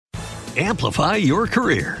Amplify your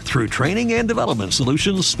career through training and development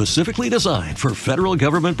solutions specifically designed for federal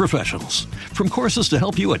government professionals. From courses to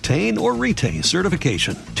help you attain or retain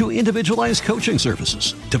certification, to individualized coaching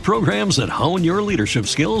services, to programs that hone your leadership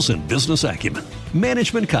skills and business acumen,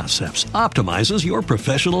 Management Concepts optimizes your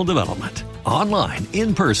professional development. Online,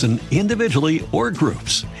 in person, individually, or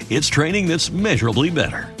groups, it's training that's measurably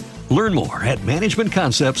better. Learn more at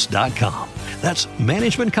managementconcepts.com. That's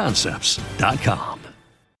managementconcepts.com.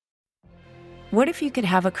 What if you could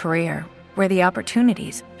have a career where the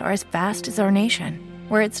opportunities are as vast as our nation,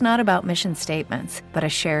 where it's not about mission statements, but a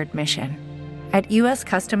shared mission? At U.S.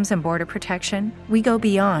 Customs and Border Protection, we go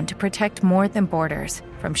beyond to protect more than borders.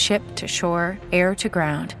 From ship to shore, air to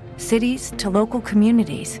ground, cities to local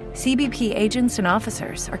communities, CBP agents and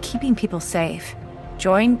officers are keeping people safe.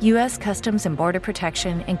 Join U.S. Customs and Border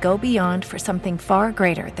Protection and go beyond for something far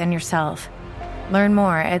greater than yourself. Learn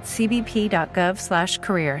more at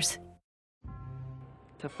cbp.gov/careers.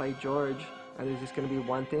 To fight George, and there's just going to be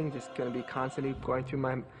one thing, just going to be constantly going through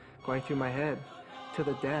my head, to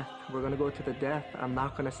the death. We're going to go to the death. I'm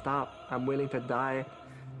not going to stop. I'm willing to die.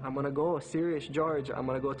 I'm going to go serious, George. I'm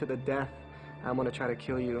going to go to the death. I'm going to try to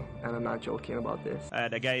kill you, and I'm not joking about this.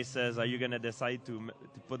 The guy says, are you going to decide to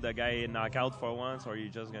put the guy in knockout for once, or are you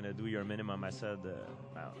just going to do your minimum? I said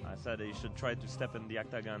you should try to step in the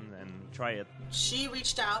octagon and try it. She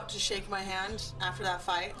reached out to shake my hand after that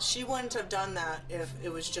fight. She wouldn't have done that if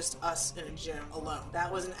it was just us in a gym alone.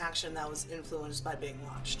 That was an action that was influenced by being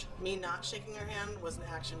watched. Me not shaking her hand was an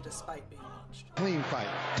action despite being watched. Clean fight.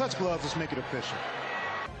 Touch gloves, let's make it official.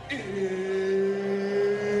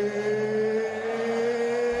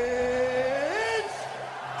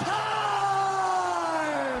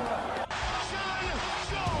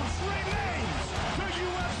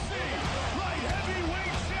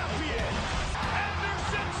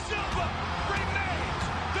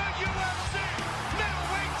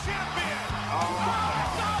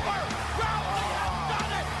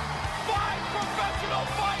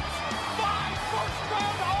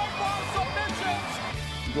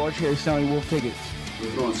 George here is selling Wolf tickets.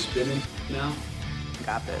 We're going spinning now.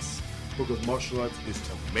 Got this. Book of martial arts is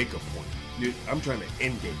to make a point. Dude, I'm trying to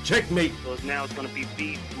end game. Checkmate. So now it's going to be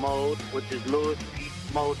beast mode, which is Lewis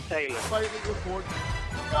Beast Mode Taylor. Fighting report.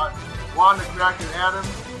 Got Juan the Kraken Adams.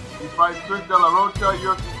 He fights Chris De La Rocha,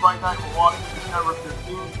 UFC Fight Night, Milwaukee, December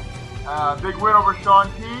 15th. Big win over Sean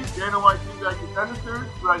Keys. Dana White Jack Contender Series.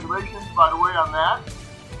 Congratulations, by the way, on that.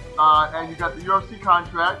 And you got the UFC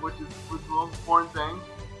contract, which is the most important thing.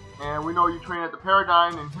 And we know you train at the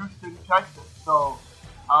Paradigm in Houston, Texas. So,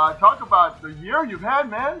 talk about the year you've had,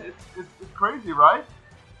 man. It's crazy, right?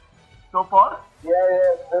 So far? Yeah,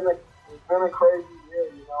 it's been a crazy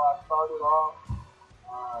year. You know, I started off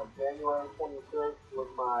January 26th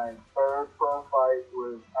was my third pro fight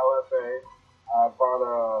with LFA. I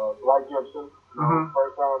fought Black Gibson,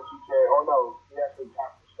 first round TK. Oh no, he actually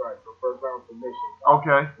tapped the strike, so first round submission.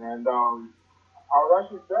 Okay. And I was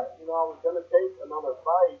actually set. You know, I was gonna take another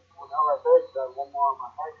fight with LFA. That one more on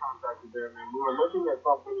my fight contract there, man. We were looking at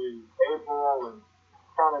something in April, and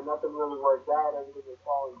kind of nothing really worked out. Everything was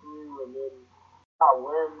falling through, and then I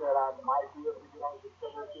win that I might be able to get on the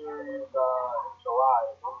Contender Series in July.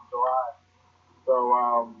 So I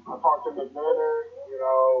talked to McManor. You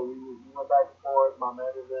know, we went back and forth. My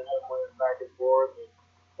manager and him went back and forth, and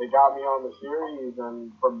they got me on the series.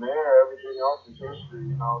 And from there, everything else is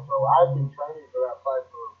history. You know, so I've been training for that fight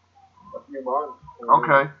for a few months.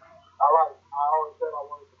 Okay. I always said I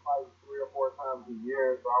wanted to fight 3 or 4 times a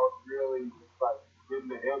year, so I was really just like getting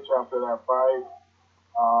the itch after that fight.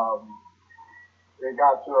 It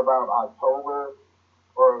got to about October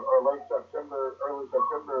or late September, early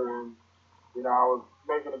September, and you know I was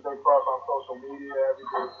making a big fuss on social media every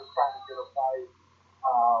day, just trying to get a fight.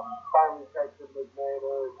 Finally texted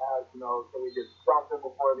McManor and asked, you know, can we get something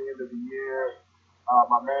before the end of the year?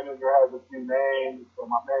 My manager has a few names, so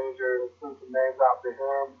my manager threw some names out to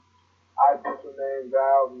him. I threw some names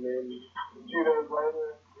out, and then a few days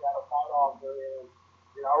later, we had a fight offer, and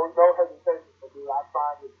you know, with no hesitation for me, I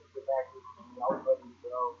signed it, took it back, and I was ready to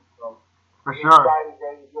go. So, for sure. Excited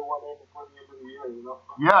that you get one in before the end of the year, you know.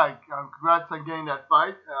 Yeah, congrats on getting that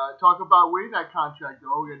fight. Talk about winning that contract,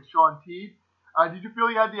 though, against Sean Teed. Did you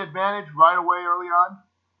feel you had the advantage right away early on?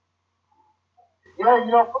 Yeah,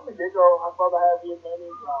 you know, from the get-go, I thought I had the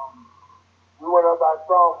advantage. We went up, I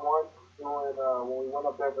saw him once doing, when we went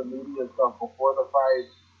up there for media and stuff before the fight.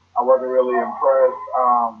 I wasn't really impressed.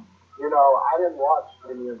 You know, I didn't watch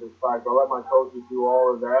any of his fights. I let my coaches do all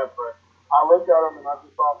of that, but I looked at him and I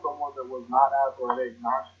just saw someone that was not athletic,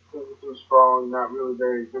 not physically strong, not really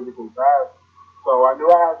very physically fast. So I knew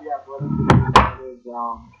I had the athleticism advantage.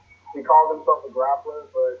 he called himself a grappler,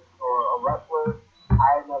 or a wrestler.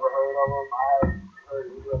 I had never heard of him. I hadn't heard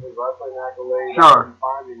any of his wrestling accolades. Sure. I didn't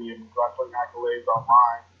find any of his wrestling accolades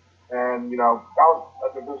online. And, that was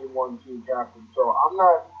a Division I team captain. So I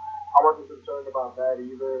wasn't concerned about that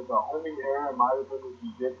either. The only error might have been the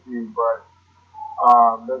jiu-jitsu, but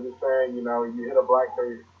they're just saying, you hit a black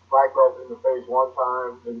belt in the face one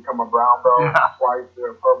time, they become a brown belt, twice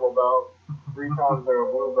they're a purple belt, 3 times they're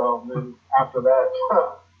a blue belt, and then after that,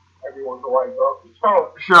 everyone's a white belt.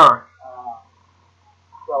 So, sure.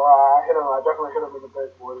 I hit him. I definitely hit him in the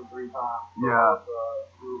face more than 3 times. So yeah.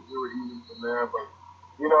 We were even from there, but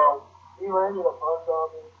he landed a punch on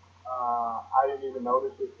me. I didn't even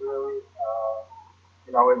notice it really.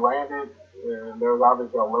 It landed, and there was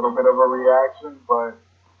obviously a little bit of a reaction, but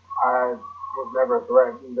I was never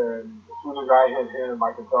threatened. And as soon as I hit him,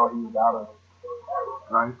 I could tell he was out of it.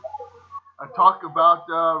 Right. Talk about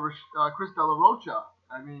Chris De La Rocha.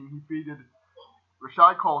 I mean, he defeated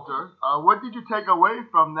Rashad Coulter. What did you take away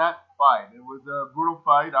from that fight? It was a brutal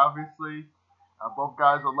fight, obviously. Both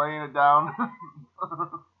guys are laying it down.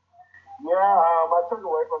 I took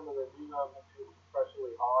away from the review of it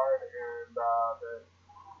especially hard, and that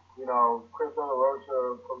Chris De La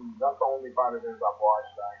Rocha, that's the only fight of his I've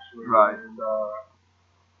watched actually. Right. And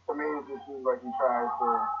to me, it just seems like he tries to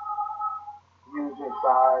use his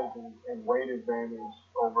size and weight advantage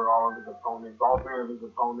over all of his opponents. All 3 of his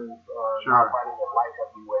opponents are not fighting at light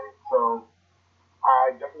heavyweight, so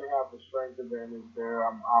I definitely have the strength advantage there.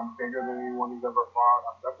 I'm bigger than anyone he's ever fought.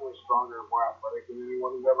 I'm definitely stronger and more athletic than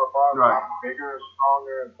anyone he's ever fought. Right. I'm bigger,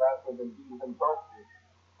 stronger, and faster than he himself is.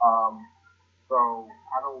 So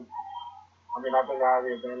I think I have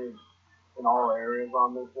the advantage in all areas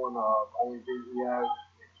on this one. The only thing he has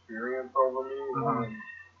experience over me. Mm-hmm. And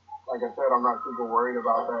like I said, I'm not super worried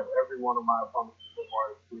about that. Every one of my opponents is more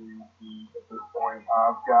experienced at this point.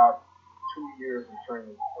 I've got 2 years of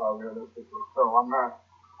training, realistically. So I'm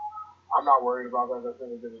not worried about that. That's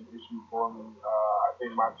never been an issue for me. I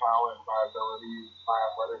think my talent, my abilities, my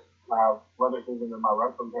athleticism, and my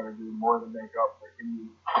wrestling pedigree more than make up for any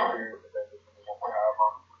experience that anyone would have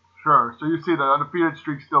on. Sure. So you see the undefeated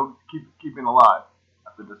streak still keeping alive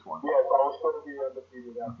after this one? Yes, I was going to be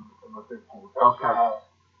undefeated after December 15th. Okay.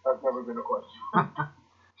 That's never been a question.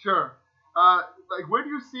 Sure. Where do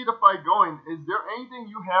you see the fight going? Is there anything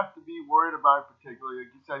you have to be worried about particularly?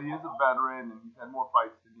 Like you said, he is a veteran and he's had more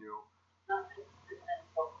fights than you.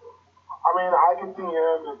 I mean, I can see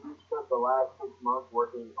him if he spent the last 6 months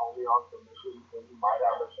working only on submissions, then he might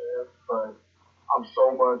have a chance, but I'm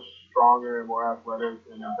so much stronger and more athletic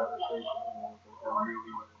and in better shape than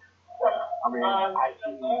really. I mean, I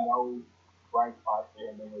see no bright spots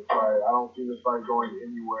in this fight. I don't see this fight going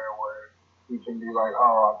anywhere where he can be like,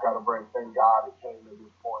 oh, I've got a break. Thank God it came to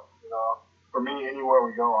this point. For me, anywhere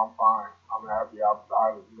we go, I'm fine. I'm happy.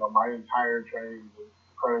 My entire training is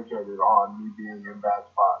predicated on me being in bad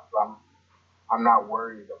spots. I'm not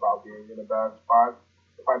worried about being in a bad spot.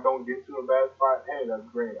 If I don't get to a bad spot, hey, that's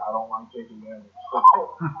great. I don't like taking damage.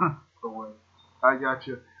 So win. I got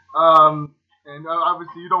you. And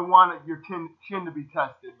obviously you don't want your chin to be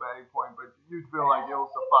tested by any point, but you feel like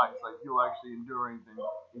it'll suffice. Like you'll actually endure anything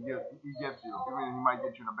he gets you. I mean, he might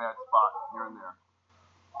get you in a bad spot here and there.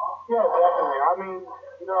 Yeah, definitely. I mean,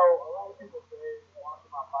 a lot of people say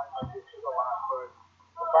watching my fights I get hit a lot, but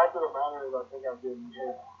the fact of the matter is I think I've been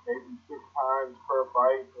hit maybe 6 times per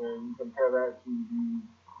fight, and you compare that to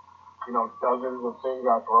the dozens of things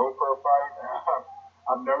I throw per fight.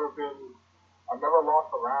 I've never lost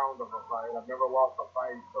a round of a fight. I've never lost a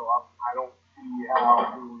fight, so I don't see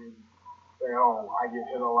how you can say, oh, I get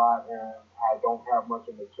hit a lot and I don't have much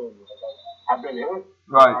of a chin. I've been hit.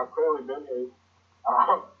 Right. I've clearly been hit.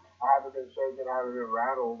 I haven't been shaken. I haven't been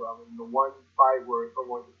rattled. I mean, the one fight where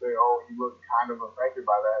someone could say, oh, he looked kind of affected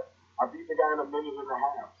by that, I beat the guy in a minute and a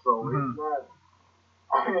half. So it's not,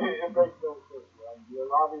 it makes no sense. Right?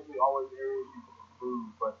 There's obviously always areas you can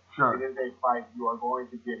improve, but it is a fight. You are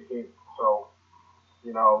going to get hit. So,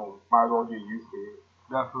 might as well get used to it.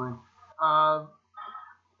 Definitely.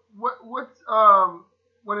 What's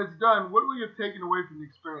when it's done, what will you have taken away from the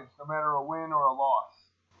experience, no matter a win or a loss?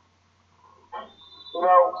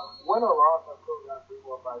 Win or loss, I've still got 3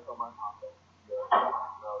 more fights on my contract.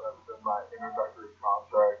 That's been my introductory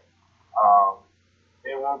contract.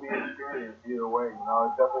 It won't be an experience either way.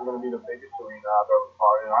 It's definitely going to be the biggest arena I've ever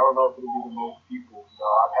fought in. I don't know if it'll be the most people.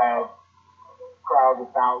 I've had crowds of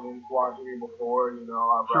thousands watching me before.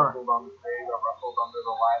 I've wrestled on the stage, I've wrestled under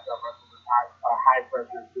the lights, I've wrestled in a high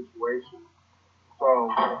pressure situation. So,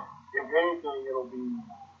 if anything, it'll be,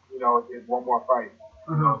 it's one more fight.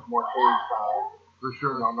 It's more cage time. For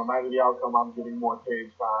sure. You know, no matter the outcome, I'm getting more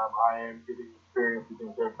cage time. I am getting experience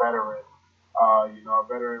against a veteran. You know, a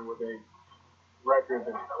veteran with a record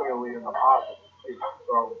that's clearly in the positive.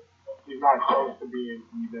 So he's not close to being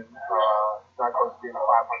even. He's not close to being a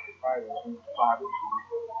 500 fighter. He's 5-2.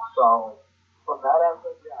 So from that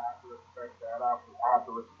aspect, yeah, I have to respect that. I have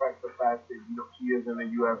to respect the fact that, you know, he is in the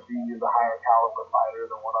UFC. He is a higher caliber fighter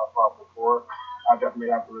than what I fought before. I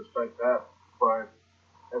definitely have to respect that. But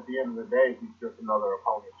at the end of the day, he's just another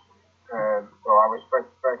opponent to me. And so I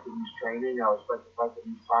respect the fact that he's training. I respect the fact that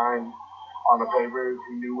he signed on the papers.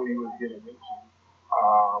 He knew what he was getting into.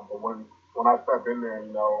 But when I step in there,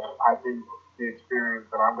 you know, I think the experience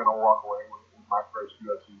that I'm going to walk away with is my first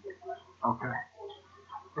UFC victory. Okay.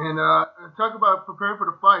 And talk about preparing for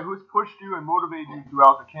the fight. Who's pushed you and motivated you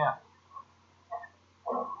throughout the camp?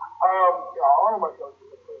 All of my coaches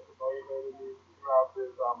have pushed and motivated me throughout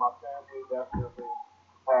this. My family definitely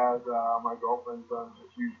has. My girlfriend's done a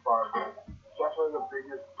huge part of it. Definitely the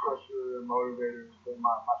biggest pusher and motivator has been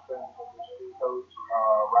my strength and conditioning coach,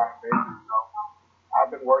 Ryan Baker. You know, I've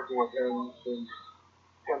been working with him since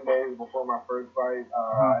 10 days before my first fight.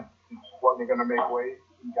 I just wasn't going to make weight.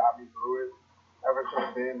 He got me through it. Ever since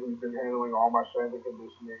then, he's been handling all my strength and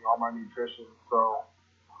conditioning, all my nutrition. So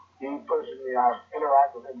he pushes me. I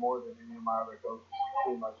interact with him more than any of my other coaches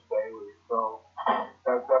pretty much daily. So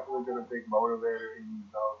that's definitely been a big motivator. He, you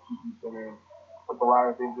know, keeps me centered, puts a lot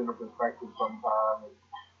of things into perspective sometimes. And,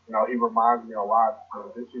 you know, he reminds me a lot, you know,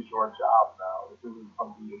 this is your job now. This isn't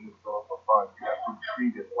something you just do for fun. You have to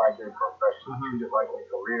treat it like a profession, treat it like a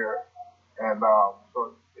career. And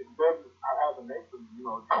so it's been, I had to make some, you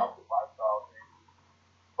know, drop the lifestyle thing,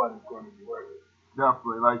 but it's going to be worth it.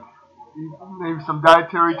 Definitely. Like, maybe some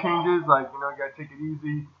dietary changes, like, you know, you got to take it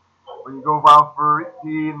easy when you go out for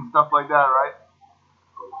eat and stuff like that, right?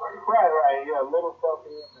 Right. Yeah, little stuff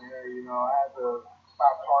here and there. You know, I had to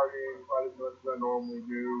stop partying quite as much as I normally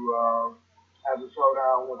do. Had to slow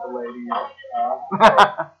down with the ladies.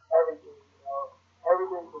 Everything, you know,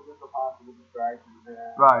 everything was just a possible distraction.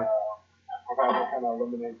 And, right. I've had to kind of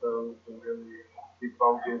eliminate those and really be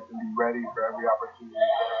focused and be ready for every opportunity.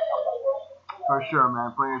 For sure,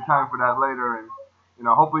 man. Plenty of time for that later, and you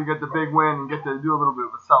know, hopefully you get the big win and get to do a little bit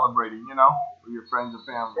of a celebrating, you know, with your friends and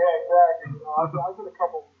family. Yeah, exactly. You know, I've been a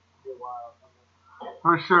couple weeks for a while.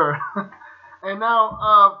 For sure. And now,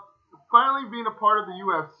 finally being a part of the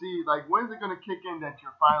UFC, like, when's it going to kick in that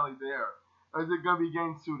you're finally there? Is it going to be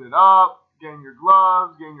getting suited up, getting your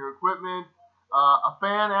gloves, getting your equipment, a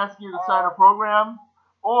fan asking you to sign a program,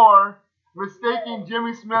 or mistaking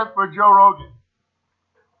Jimmy Smith for Joe Rogan?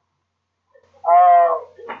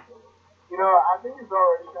 You know, I think it's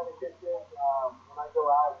already kind of kicked in. When I go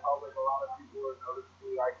out in public, a lot of people are noticing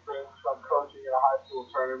me. Like, for instance, I'm coaching at a high school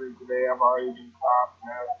tournament today. I've already been stopped and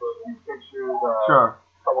asked for a few pictures. Sure.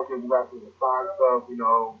 A couple kids have asked me to sign stuff. You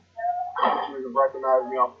know, coaches have recognized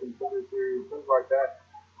me off Contender Series, things like that.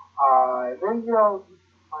 And then, you know,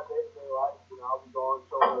 my day-to-day life, you know, I'll be going,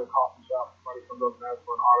 chilling at a coffee shop. Somebody comes up and asks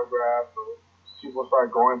for an autograph, or people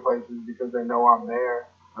start going places because they know I'm there.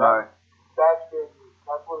 Right. That's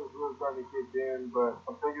when it's really starting to kick in. But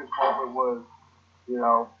the biggest moment was, you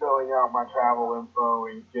know, filling out my travel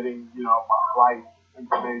info and getting, you know, my flight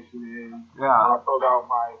information in. Yeah. I filled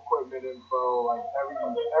out my equipment info. Like, every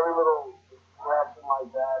little interaction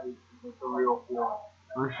like that is just a real feeling.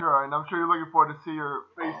 For sure, and I'm sure you're looking forward to see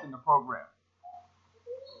your face in the program.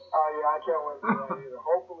 Yeah, I can't wait for that either.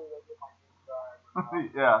 Hopefully they get my game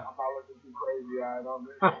time. Yeah. I'm not looking too crazy-eyed on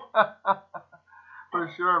this. For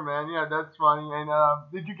sure, man. Yeah, that's funny. And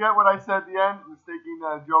did you get what I said at the end? Mistaking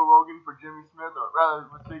Joe Rogan for Jimmy Smith, or rather,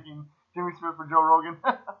 mistaking Jimmy Smith for Joe Rogan?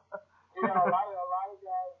 You know, a lot of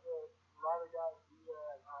guys do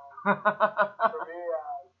that. For me,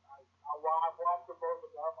 I've watched them both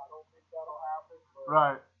enough. I don't think that'll happen. But,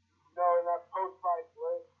 right. You know, in that post-fight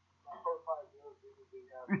blitz, anything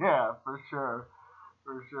happens. Yeah, for sure,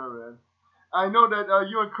 man. I know that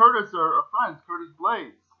you and Curtis are friends, Curtis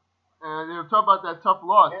Blades. And you know, talk about that tough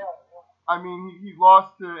loss. Yeah. I mean, he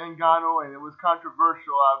lost to Ngannou, and it was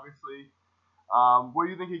controversial, obviously. Where do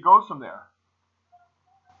you think he goes from there?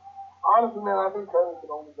 Honestly, man, I think Curtis can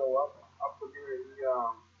only go up from here.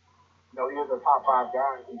 You know, he is a top 5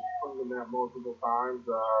 guy. He's proven that multiple times.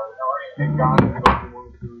 Ngannou is the one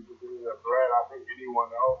who is a threat. I think anyone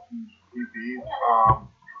else he beats.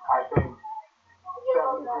 I think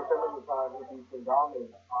 70% of the time he beats Ngannou.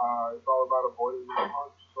 It's all about avoiding the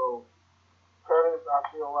punch. So Curtis, I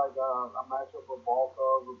feel like a matchup with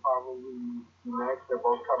Volkov would probably be next. They're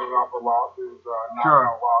both coming off of losses,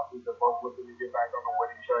 knockout losses. They're both looking to get back on the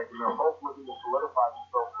winning track, and they're both looking to solidify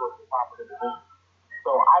themselves towards the top of the division.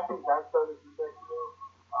 So I think that's Curtis' next move.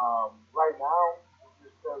 Right now,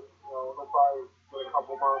 just because, he'll probably get a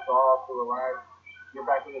couple months off to relax, get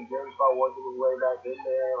back in the gym, start working his way back in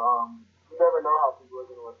there. You never know how people are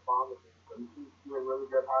going to respond to things. But he seems to be in really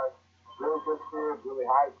good spirits, really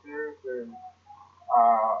high spirits, and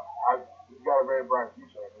he's got a very bright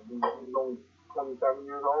future. I mean, he's only 27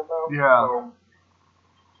 years old now. Yeah.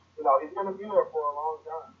 So, he's going to be there for a long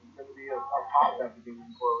time. He's going to be a top at the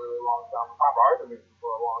beginning for a really long time, a top art division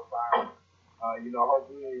for a long time.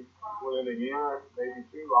 Hopefully within a year, maybe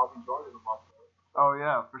two, I'll be joining him up there. Oh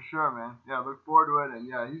yeah, for sure, man. Yeah, look forward to it. And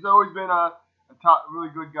yeah, he's always been a top,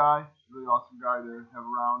 really good guy, really awesome guy to have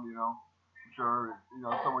around. I'm sure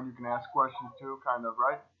someone you can ask questions to, kind of,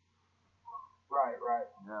 right? Right.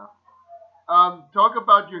 Yeah. Talk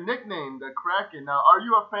about your nickname, the Kraken. Now, are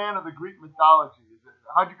you a fan of the Greek mythology?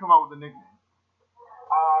 How'd you come up with the nickname?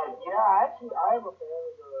 Yeah, actually, I am a fan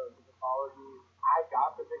of the mythology. I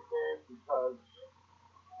got the nickname because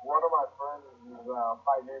one of my friends, his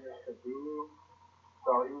fight name is Cthulhu,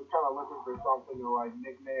 so he was kind of looking for something to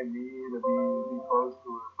nickname me to be close to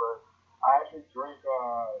it. But I actually drink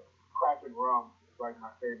Kraken rum. It's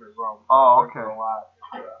my favorite rum. Oh, okay. I drink it a lot.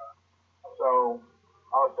 So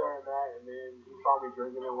I was saying that, and then he saw me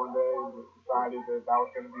drinking it one day and just decided that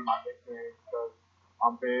was going to be my nickname because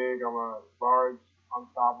I'm big, I'm a large,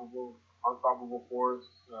 unstoppable force.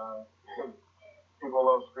 People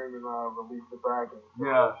love screaming, release the Kraken.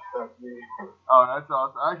 Yeah. That's me. Oh, that's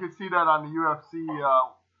awesome. I could see that on the UFC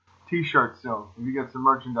t-shirt soon, if you get some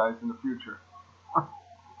merchandise in the future. Oh,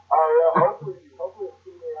 yeah, hopefully it's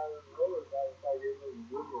sooner rather than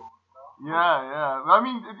later. Yeah. I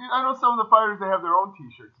mean, I know some of the fighters, they have their own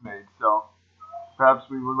t-shirts made, so perhaps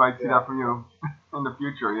we might see that from you in the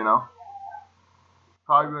future,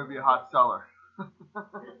 Probably going to be a hot seller.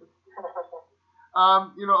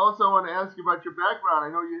 Also I want to ask you about your background. I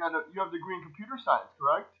know you have a degree in computer science,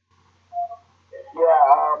 correct?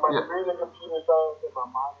 Yeah, my degree is in computer science and my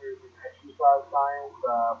minor is in exercise science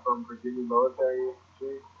from Virginia Military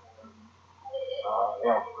Institute.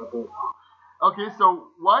 That's it. Okay,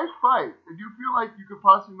 so why fight? Do you feel like you could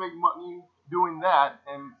possibly make money doing that?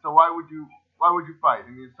 And so why would you fight?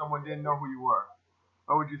 I mean, if someone didn't know who you were,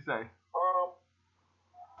 what would you say?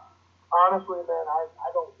 Honestly, man,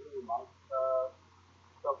 I don't really like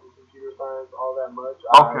stuff in computer science all that much.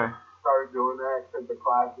 Okay. I started doing that because the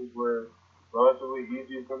classes were relatively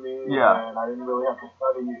easy for me, yeah. And I didn't really have to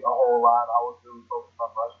study a whole lot. I was really focused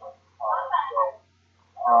on wrestling at the time, so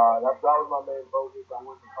that was my main focus. I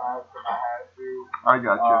went to class because I had to. I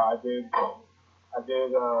got you. I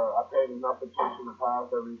paid enough attention to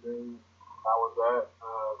pass everything. That was that.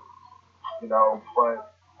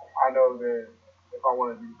 But I know that if I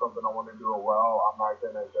want to do something, I want to do it well. I'm not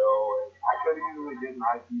going to go, and I could easily get an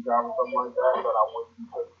IT job or something like that, but I wouldn't be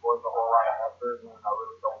putting forth a whole lot of effort, and I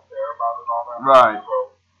really don't care about it all that much. Right. So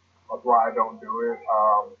that's why I don't do it.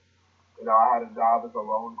 I had a job as a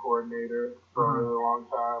loan coordinator for a really long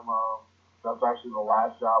time. That's actually the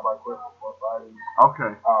last job I quit before fighting.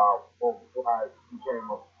 Okay. Before I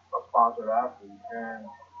became a sponsored athlete, and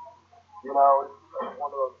it's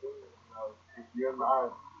one of those things. If you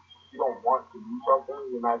don't want to do something,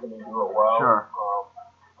 you're not going to do it well. Sure.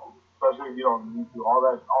 Especially if you don't need to. All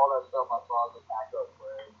that stuff I saw as a backup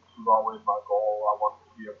plan. This was always my goal. I wanted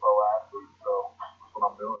to be a pro athlete, so that's what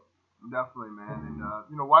I'm doing. Definitely, man.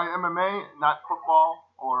 And why MMA, not football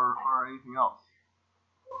or anything else?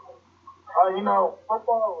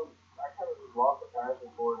 Football was. I kind of just lost the passion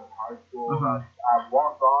for it in high school. I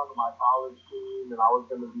walked on to my college team, and I was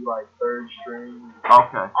going to be third string.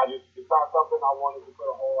 Okay. It's not something I wanted to put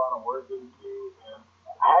a whole lot of work into. And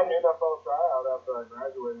I had an NFL tryout after I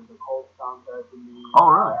graduated. The Colts contacted me. Oh,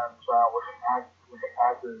 really? I had a tryout with the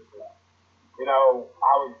Packers. And,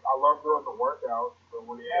 I love doing the workouts, but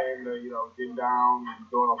when it came to getting down and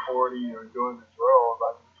doing a 40 or doing the drills,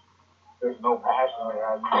 there's no passion there.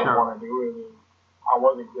 I just don't want to do it. And I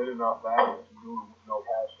wasn't good enough at it to do it with no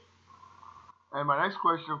passion. And my next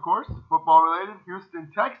question, of course, football related.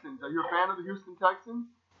 Houston Texans. Are you a fan of the Houston Texans?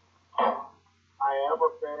 I am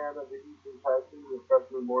a fan of the Houston Texans,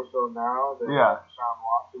 especially more so now that Deshaun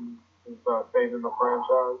Watson is saving the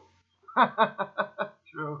franchise.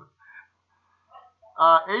 True.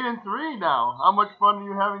 8-3 now. How much fun are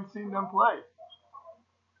you having seeing them play?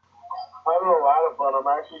 Having a lot of fun. I'm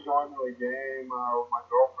actually going to a game with my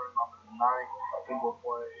girlfriend on the 9th. I think we're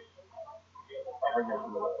playing. I forget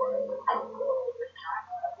who we're playing.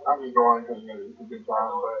 I'm just going because it's a good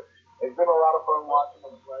time, but it's been a lot of fun watching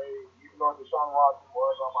them play. Even though Deshaun Watson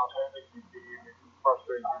was on my fantasy team, and he's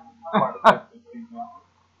frustrated quite a bit this season.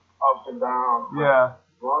 Ups and downs. Yeah.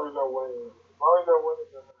 As long as they're winning, they're winning.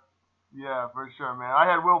 Yeah, for sure, man. I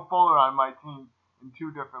had Will Fuller on my team in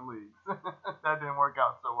 2 different leagues. That didn't work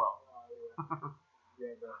out so well.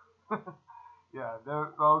 Yeah,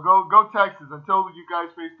 so go Texas until you guys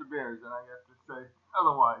face the Bears, and I have to say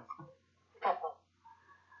otherwise.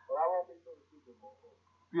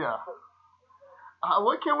 Yeah.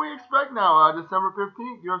 What can we expect now? December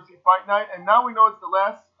 15th, UFC Fight Night, and now we know it's the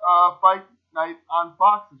last fight night on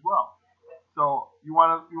Fox as well. So you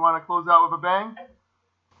wanna close out with a bang?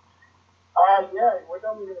 Yeah, we're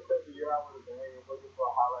definitely gonna finish the year out with a bang. We're looking for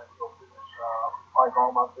a highlight reel finish, like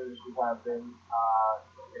all my finishes have been.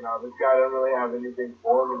 This guy doesn't really have anything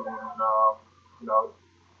for me, and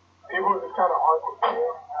people just kind of aren't the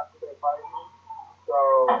same after they fight me. So,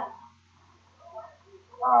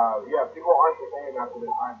 people aren't the same after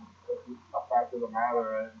they fight me. It's just a fact of the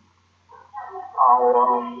matter, and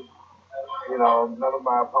none of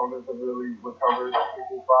my opponents have really recovered since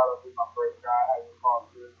we fought. I think my first guy hasn't fought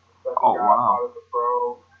since. The second guy I fought as a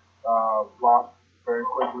pro, lost very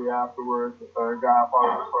quickly afterwards. The third guy I fought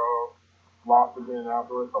as a pro, lost again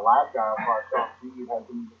afterwards. The last guy I fought, Sean Keith, hasn't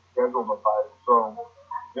even scheduled a fight. So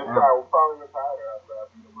this guy will probably retire after I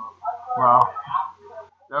beat him up. Wow.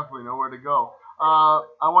 Definitely nowhere to go.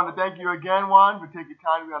 I want to thank you again, Juan, for taking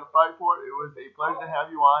time to be on the Fight Report. It was a pleasure to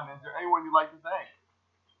have you on. Is there anyone you'd like to thank?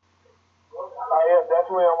 Yeah,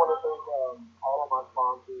 definitely. I want to thank all of my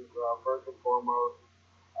sponsors. First and foremost,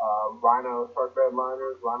 Rhino Truck Bed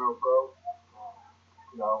Liners, Rhino Pro.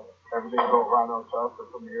 Everything about Rhino Truck, the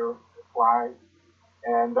Premier Fly,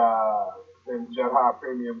 and then Jet Hot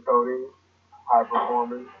Premium Coatings, high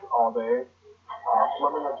performance all day.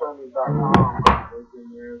 SlimmingAttorneys.com is in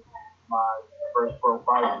there. My first pro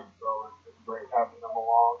fight, so it's great having them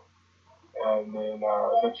along. And then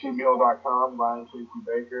thecheatmeal.com, Ryan Casey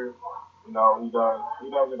Baker. He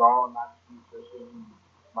does it all, not just nutrition.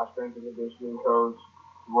 My strength and conditioning coach.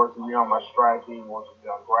 He works with me on my striking, works with me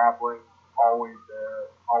on grappling. Always there,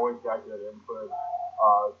 always got good input.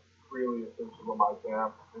 Really essential to my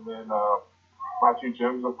camp. And then my 2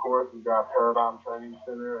 gyms, of course, we've got Paradigm Training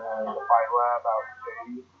Center and the Fight Lab out in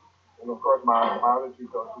Katy. And of course, my other 2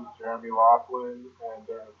 coaches, Jeremy Laughlin and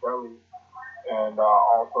Darren Kelly. And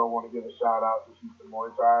also want to give a shout out to Houston Muay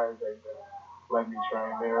Thai. They've been letting me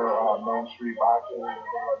train there. Main Street Boxing, they've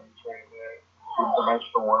been letting me train there. Doing some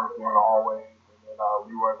extra work, always. And then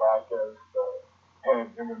Leroy Vasquez, the head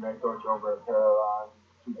MMA coach over at Paradigm,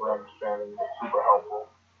 super understanding, super helpful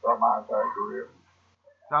throughout my entire career.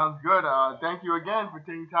 Sounds good. Thank you again for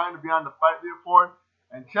taking time to be on the Fight Report.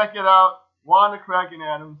 And check it out. Juan the Kraken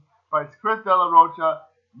Adams fights Chris De La Rocha,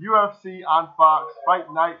 UFC on Fox, Fight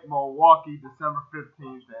Night Milwaukee, December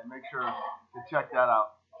 15th. And make sure to check that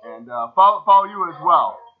out. And follow you as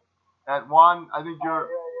well. At Juan, I think you're...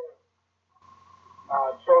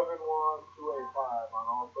 Chosen One 285 on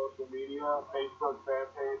all social media, Facebook fan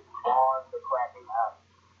page, on the Kraken app.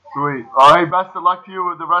 Sweet. All right, best of luck to you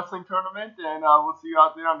with the wrestling tournament, and we'll see you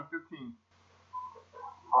out there on the 15th.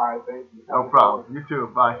 All right, thank you. No problem. You too.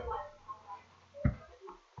 Bye.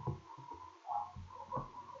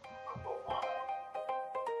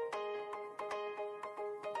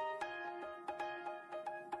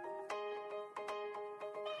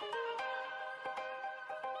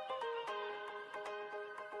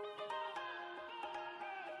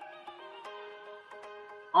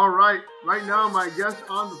 All right, right now my guest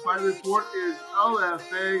on the Fight Report is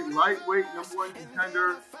LFA lightweight #1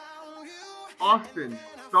 contender Austin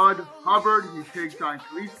Stud Hubbard. He takes on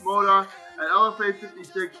Khalid Mota at LFA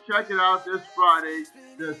 56. Check it out this Friday,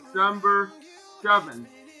 December 7th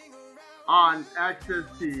on Access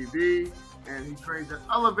TV, and he trains at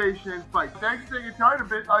Elevation Fight. Thanks for taking time a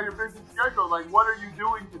bit on your busy schedule. Like, what are you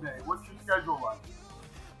doing today? What's your schedule like?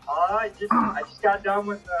 I just got done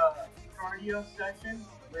with the cardio session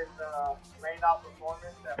with Rain Out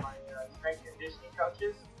Performance at my strength conditioning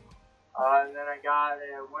coaches. And then I got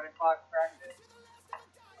a 1 o'clock practice.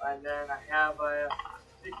 And then I have a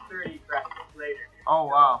 6:30 practice later. Oh,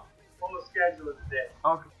 wow. Full schedule of the day.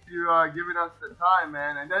 Okay, you giving us the time,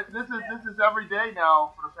 man. And this is every day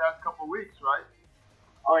now for the past couple weeks, right?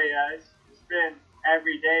 Oh, yeah. It's been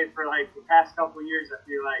every day for like the past couple years, I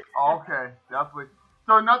feel like. Okay, definitely.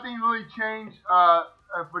 So nothing really changed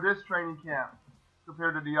for this training camp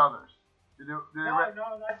compared to the others? No, not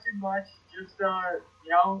too much. Just,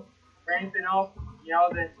 ramping up, the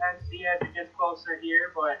intensity as it gets closer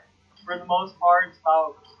here. But for the most part, it's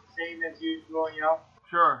about the same as usual,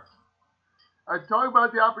 Sure. Talk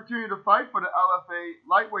about the opportunity to fight for the LFA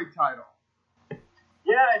lightweight title.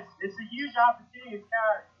 Yeah, it's a huge opportunity. It's kind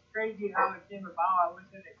of crazy how it came about. I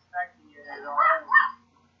wasn't expecting it at all.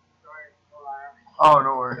 Sorry, hold on. Oh,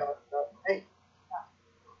 no worries. Hey.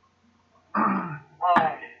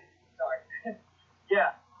 Sorry.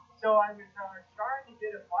 Yeah. So I was trying to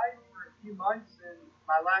get a fight for a few months, and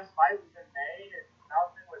my last fight was in May, and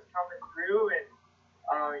nothing was coming through. And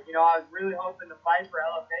I was really hoping to fight for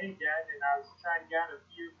LFA again, and I was trying to get a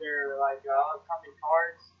few of their upcoming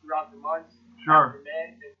cards throughout the months after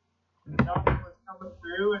May, and nothing was coming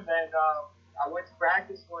through. And then I went to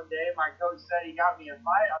practice one day. My coach said he got me a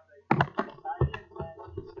fight. I was like, excited,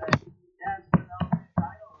 and he said, "Yeah, it's for the LFA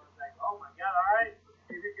title." I was like, "Oh my God, all right,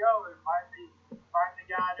 here we go." And finally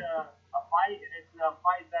got a fight, and it's a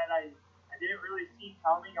fight that I didn't really see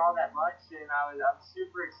coming all that much, and I'm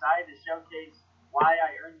super excited to showcase why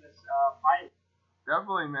I earned this fight.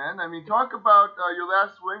 Definitely, man. I mean, talk about your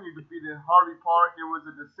last win. You defeated Harvey Park. It was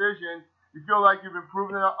a decision. You feel like you've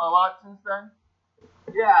improved a lot since then?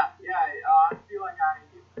 Yeah. I feel like I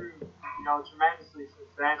improved, tremendously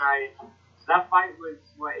since then. That fight was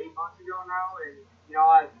 8 months ago now, and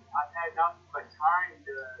I've had nothing but time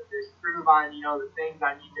to improve on the things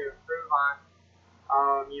I need to improve on.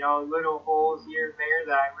 Little holes here and there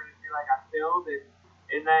that I really feel like I filled,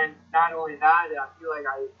 and then not only that, I feel like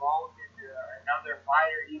I evolved into another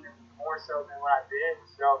fighter even more so than what I've been.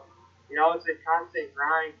 So it's a constant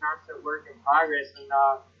grind, constant work in progress, and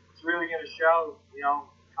it's really going to show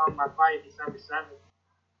come my fight December 7th.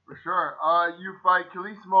 For sure. You fight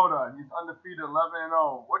Khalid Mota. He's undefeated,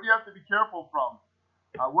 11-0. What do you have to be careful from?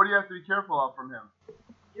 What do you have to be careful of from him?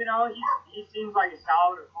 He seems like a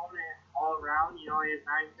solid opponent all around. He has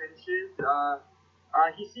 9 finishes.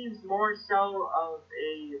 He seems more so of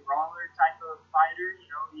a brawler type of fighter.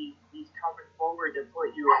 He's coming forward to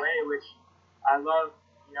put you away, which I love.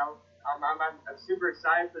 I'm super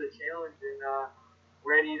excited for the challenge and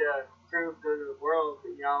ready to prove to the world,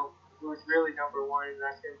 who's really number one, and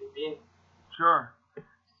that's going to be me. Sure.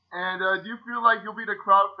 And do you feel like you'll be the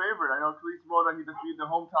crowd favorite? I know Khalid Mota, he defeated the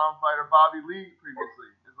hometown fighter Bobby Lee previously,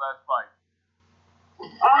 his last fight.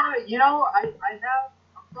 I'm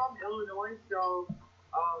from Illinois, so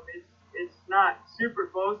it's not super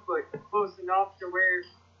close, but close enough to where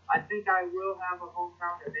I think I will have a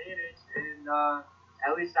hometown advantage, and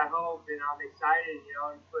at least I hope, and I'm excited,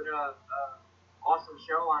 to put a awesome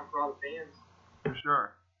show on for all the fans. For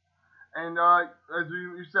sure. And as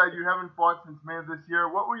you said, you haven't fought since May of this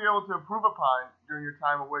year. What were you able to improve upon during your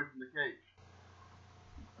time away from the cage?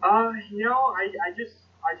 I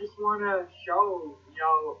just want to show,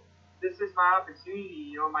 this is my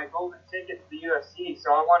opportunity, my golden ticket to the UFC.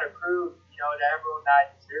 So I want to prove, to everyone that I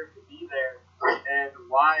deserve to be there and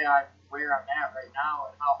where I'm at right now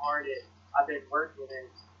and how hard I've been working and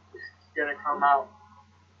it's going to come out.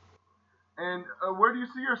 And where do you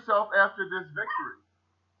see yourself after this victory?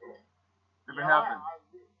 If it happens.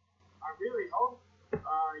 I really hope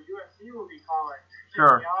UFC will be calling.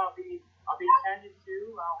 Sure. I'll be 10-2.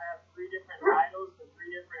 I'll have 3 different titles from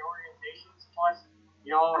 3 different organizations. Plus,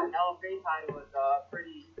 an LFA title is a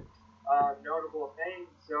pretty notable thing.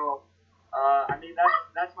 So,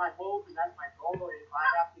 that's my hope and that's my goal. If I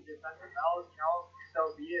have to defend the belt,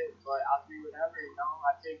 so be it. But I'll do whatever.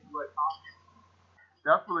 I take what comes.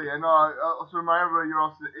 Definitely. And also remember, you're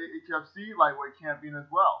also the HFC lightweight champion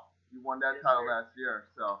as well. You won that title last year,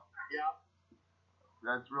 so yeah,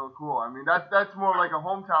 that's real cool. I mean, that's more like a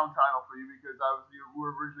hometown title for you because obviously you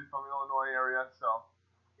were originally from the Illinois area. So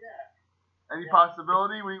yeah. Any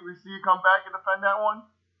possibility we see you come back and defend that one?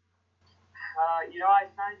 I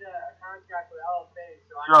signed a contract with LFA,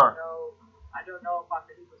 so sure. I don't know if I'm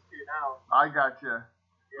able to now. I got you.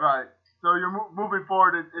 Yeah. Right. So you're moving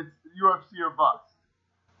forward. It's UFC or bust.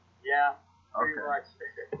 Yeah. Pretty much.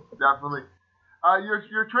 Definitely.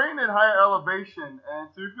 You're trained at higher elevation, and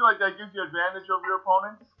so you feel like that gives you advantage over your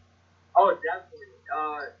opponents? Oh, definitely.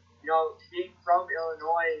 Being from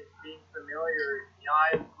Illinois, being familiar,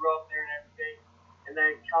 I grew up there and everything, and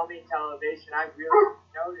then coming to elevation, I really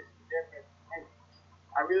noticed the difference.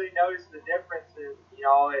 I really noticed the differences,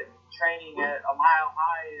 training at a mile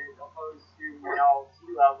high as opposed to,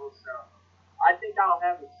 sea level. So I think I'll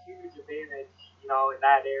have a huge advantage, in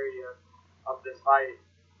that area of this fight.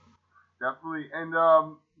 Definitely. And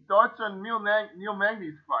thoughts on Neil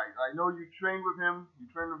Magny's fight? I know you trained with him. You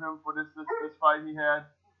trained with him for this fight he had.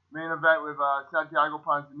 Main event with Santiago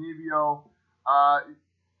Ponzinibbio.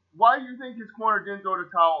 Why do you think his corner didn't throw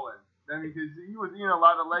the towel in? I mean, because he was eating a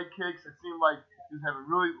lot of leg kicks. It seemed like he was having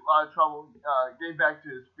really a lot of trouble getting back to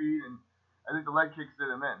his feet, and I think the leg kicks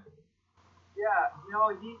did him in. Yeah,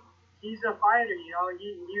 he's a fighter. He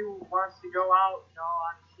wants to go out,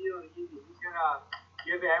 on the shield. He's gonna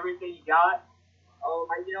give it everything he got.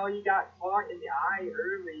 He got caught in the eye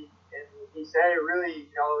early, and he said it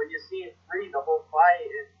really, you see it free the whole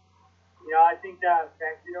fight, and I think that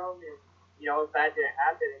affected him, and if that didn't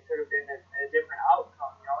happen, it could have been a different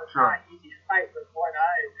outcome. It's Sure. not an easy fight with one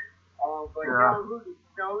eye. But who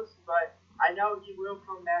knows? But I know he will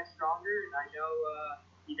come back stronger, and I know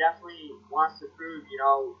he definitely wants to prove,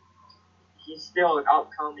 he's still an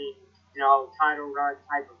upcoming, title run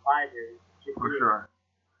type of fighter. For sure.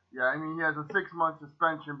 Yeah, I mean, he has a 6-month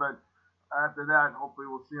suspension, but after that, hopefully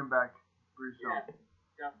we'll see him back pretty soon. Yeah,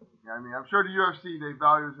 definitely. Yeah, I mean, I'm sure the UFC, they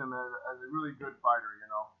value him as a really good fighter,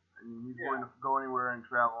 I mean, he's willing to go anywhere and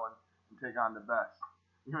travel and take on the best,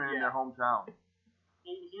 even in their hometown.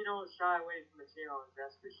 He don't shy away from a challenge,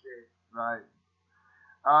 that's for sure. Right.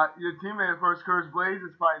 Your teammate, of course, Curtis Blades,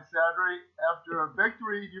 is fighting Saturday. After a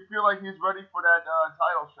victory, do you feel like he's ready for that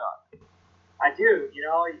title shot? I do.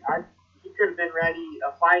 He could have been ready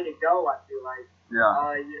a fight ago, I feel like.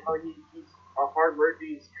 Yeah. He's a hard worker.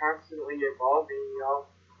 He's constantly evolving,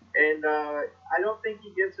 And I don't think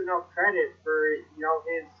he gives enough credit for,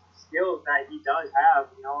 his skills that he does have,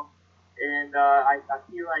 And I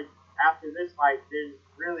feel like after this fight, there's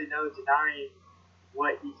really no denying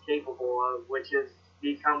what he's capable of, which is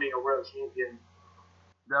becoming a world champion.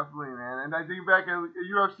 Definitely, man. And I think back at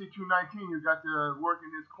UFC 219, you got to work in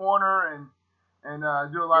his corner and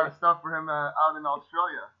do a lot of stuff for him out in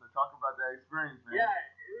Australia. So talk about that experience, man. Yeah,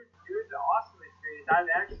 it was an awesome experience. I've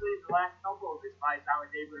actually, the last couple of his fights, I was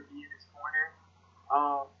able to be in his corner.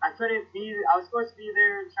 I was supposed to be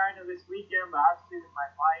there in China this weekend, but obviously with my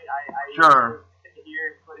fight, I sure.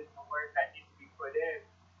 here and put in the work that needs to be put in.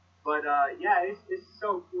 But it's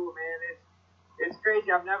so cool, man. It's crazy.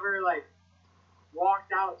 I've never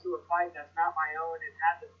walked out to a fight that's not my own and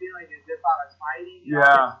had the feeling as if I was fighting.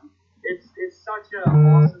 It's such an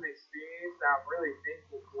awesome experience that I'm really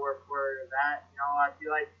thankful for that. I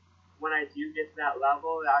feel like when I do get to that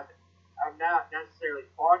level, I'm not necessarily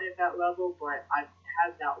fought at that level, but I've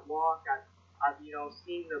had that walk. I've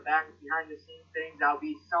seen the behind the scenes things. I'll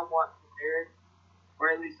be somewhat prepared, or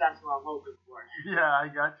at least that's what I'm hoping for. Yeah, I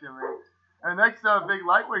got you, man. And next big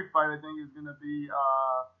lightweight fight, I think, is going to be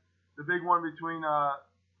the big one between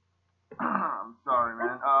I'm sorry,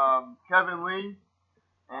 man, Kevin Lee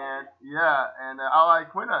and Ali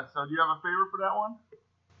Quinta. So do you have a favorite for that one?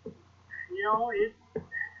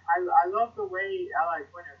 I love the way Ali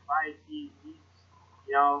Quinta fights. He's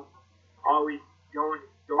always going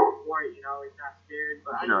for it. He's not scared.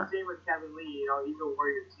 But sure. I'm the same with Kevin Lee. He's a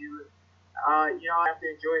warrior too. I have to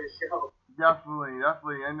enjoy the show. Definitely.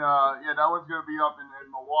 And that one's gonna be up in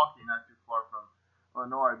Milwaukee, not too far from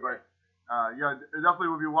Illinois. But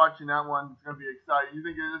definitely we'll be watching that one. It's gonna be exciting. You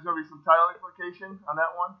think there's gonna be some title implication on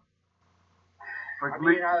that one? I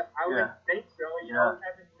would think so.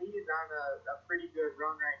 Kevin Lee is on a pretty good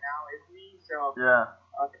run right now, isn't he? So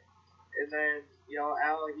and then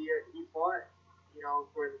Ali he fought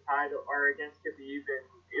for the title or against Khabib, and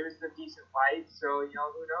it was a decent fight. So who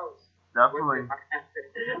knows? Definitely. I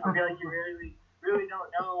feel like you really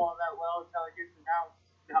don't know all that well until it gets announced.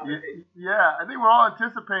 Yeah, I think we're all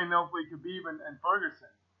anticipating hopefully Khabib and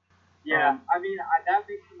Ferguson. Yeah, that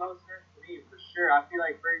makes the most sense to me for sure. I feel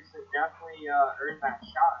like Ferguson definitely earned that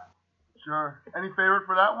shot. Sure. Any favorite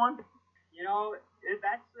for that one?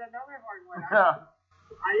 That's another hard one. Yeah.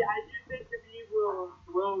 I do think Khabib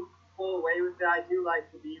will pull away with it. I do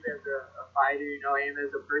like Khabib as a fighter, and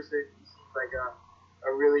as a person. He seems like a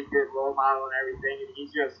really good role model and everything, and he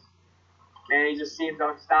just seems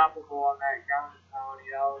unstoppable on that ground and pound,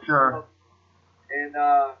 Sure. And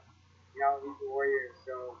he's a warrior,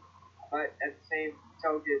 so. But at the same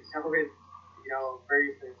token, so is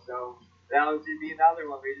Ferguson. So that would be another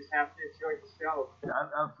one. We just have to enjoy the show.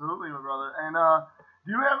 Yeah, absolutely, my brother. And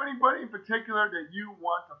do you have anybody in particular that you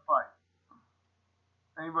want to fight?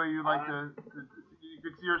 Anybody you'd like to you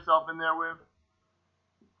could see yourself in there with?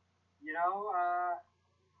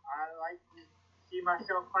 I like to see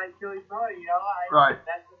myself fight Killers Mode. Right.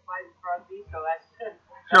 That's the fight in front of me, so that's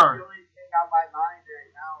sure. the only thing on my mind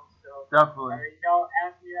right now. So definitely.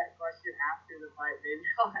 Ask me that question after the fight. Maybe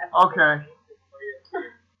I'll have okay.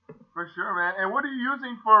 For sure, man. And what are you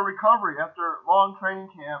using for recovery after long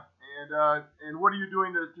training camp? And what are you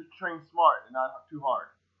doing to train smart and not too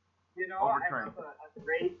hard? I have a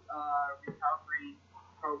great recovery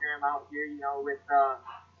program out here. With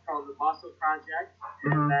it's called the Muscle Project,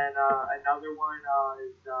 and then another one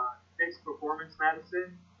is Fixed Performance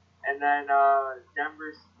Medicine, and then Denver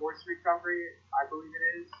Sports Recovery, I believe it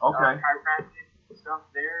is. Okay. Chiropractic stuff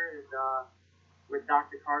there, and with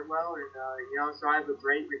Dr. Cardwell, and so I have a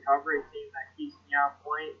great recovery team that keeps me on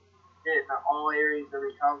point, hitting all areas of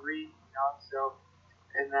recovery. So,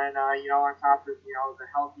 and then on top of the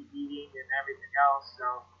healthy eating and everything else.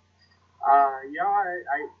 So,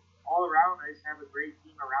 all around, I just have a great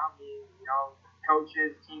team around me. You know,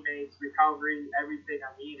 coaches, teammates, recovery, everything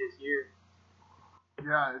I need is here.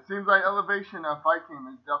 Yeah, it seems like Elevation Fight Team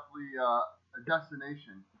is definitely a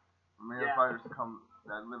destination for many fighters to come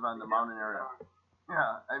that live on the mountain area.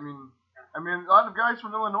 Yeah, I mean, a lot of guys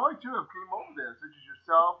from Illinois too have came over there, such as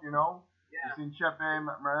yourself. You know, you've seen Chepe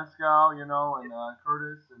Mariscal, you know, and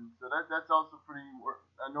Curtis, and so that's also pretty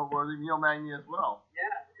noteworthy. Neil Magny as well.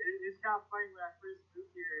 Yeah, it's kind of funny when I first moved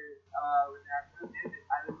here. When I moved in,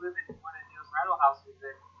 I lived in one of Neil's rental houses,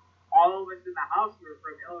 and all of us in the house were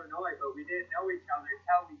from Illinois, but we didn't know each other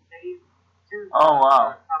until we came to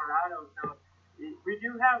Colorado. So we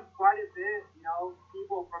do have quite a bit, you know,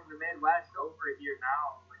 people from the Midwest over here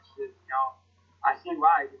now, which is, you know, I see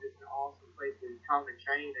why, because it's an awesome place to come and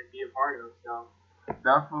train and be a part of. So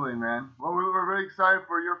definitely, man. Well, we're very excited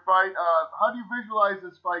for your fight. How do you visualize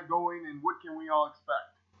this fight going, and what can we all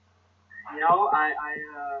expect? You know, I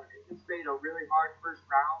anticipate a really hard first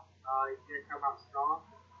round. He's going to come out strong.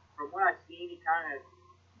 From what I've seen, he kind of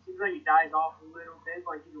seems like he dies off a little bit,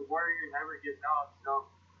 like he's a warrior, never gives up. So,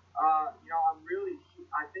 you know,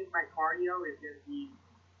 I think my cardio is going to be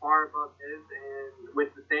far above his, and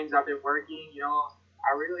with the things I've been working, you know,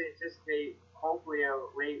 I really anticipate hopefully a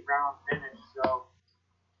late round finish. So,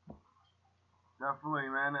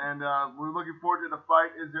 definitely, man, and we're looking forward to the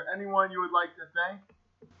fight. Is there anyone you would like to thank?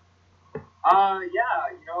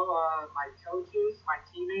 Yeah, you know, my coaches, my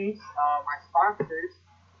teammates, my sponsors.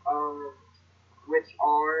 Which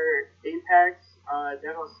are Apex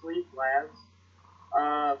Dental Sleep Labs,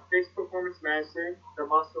 Fixed Performance Medicine, The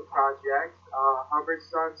Muscle Project, Hubbard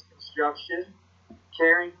Sons Construction,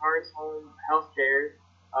 Caring Hearts Home Healthcare,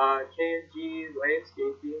 K&G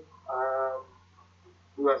Landscaping,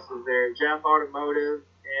 who else is there? Jeff Automotive,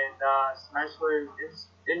 and Smeshler's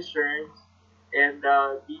Insurance, and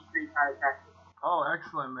B3 Chiropractic. Oh,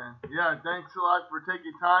 excellent, man. Yeah, thanks a lot for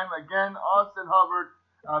taking time. Again, Austin Hubbard.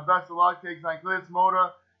 Best of luck, takes on Cletus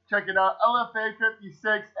Mota. Check it out, LFA 56,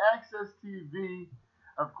 Access TV,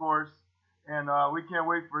 of course. And we can't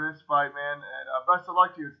wait for this fight, man. And best of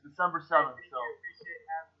luck to you. It's December 7th. So appreciate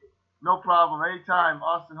having me. No problem. Anytime,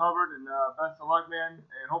 Austin Hubbard. And best of luck, man.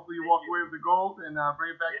 And hopefully you walk away with the gold and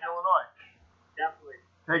bring it back to Illinois. Definitely.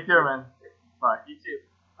 Take care, man. Bye. You too.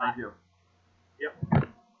 Thank you. Yep. I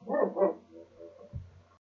want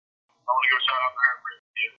to give a shout out to her.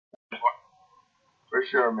 For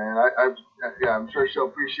sure, man. I'm sure she'll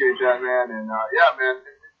appreciate that, man. And yeah, man.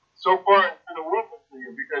 So far, it's been a whirlwind for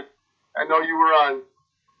you because I know you were on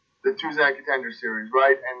the Tuzan Contender Series,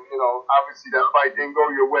 right? And you know, obviously that fight didn't go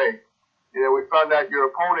your way. You know, we found out your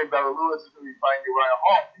opponent, Bella Lewis, is going to be fighting Uriah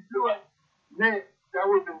Hall. You feel like, man, that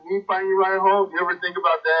would have been me fighting Uriah Hall? Do you ever think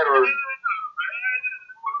about that, or?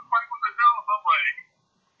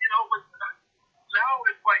 Now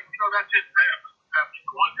it's like, you know, that's just that's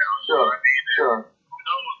one down. Sure. I mean, sure. Who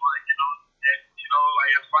knows, like, you know, and, you know,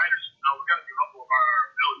 like, as fighters, you know, we got to be humble about our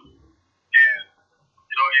ability. And,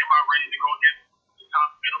 you know, am I ready to go against some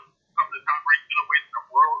of the top ranked middleweights in the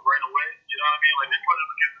world right away? You know what I mean? Like, they put him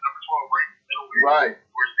against the number 12 ranked middleweight. Right.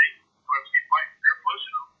 Where they UFC fights, they're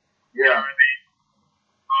pushing them. Yeah. You know what I mean?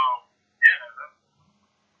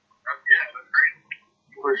 That's crazy.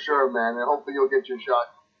 For sure, man. And hopefully you'll get your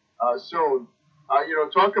shot soon. You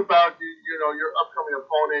know, talk about, you know, your upcoming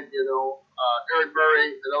opponent, you know, Eric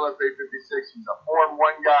Murray at LFA 56. He's a 4-1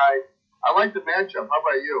 guy. I like the matchup. How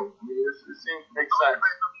about you? I mean, this seems to make sense.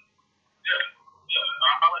 Yeah.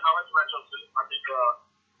 I like the matchup too. I think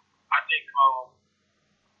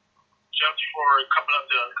just for coming up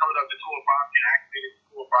to 205, getting activated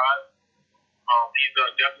to 205, he's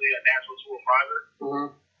definitely a natural 205er. Mm-hmm.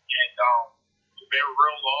 And he's been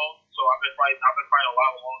real long. So I've been fighting a lot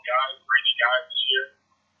of long guys, rangy guys this year.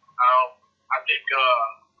 I think,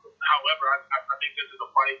 however, I think this is a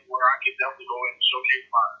fight where I can definitely go in and showcase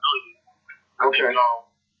my ability. I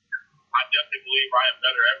definitely believe I am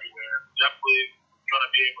better everywhere. Definitely gonna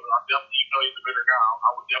be able to. I'm definitely, even though he's a better guy,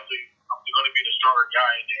 I'm gonna be the stronger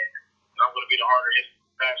guy in there. And I'm gonna be the harder hit,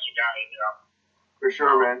 faster guy in there. For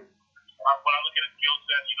sure, man. When I look at his skill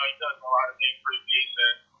set, you know, he does a lot of things pretty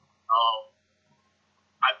decent.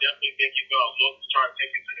 I definitely think he's going to look to try to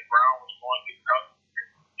take it to the ground when he's going to get tough.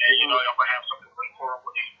 And, you know, I'm going to have something waiting for him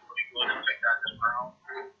when he's willing to take that to the ground.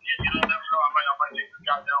 And, you know, never know, I might take this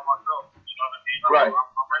guy down myself. You know what I mean? Right.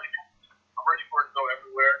 I'm ready for it to go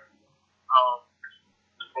everywhere.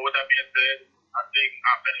 But with that being said, I think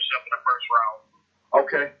I'll finish up in the first round.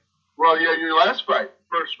 Okay. Well, yeah, your last fight,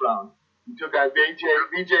 first round. You took out BJ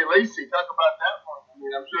Lacey. Talk about that one. I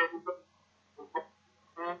mean, I'm sure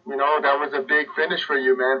you know, that was a big finish for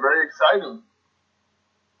you, man. Very exciting.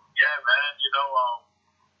 Yeah, man. You know,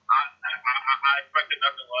 I I expected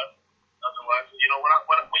nothing less. Nothing less. You know,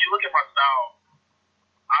 when you look at my style,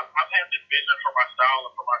 I've had this vision for my style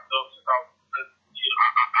and for myself since I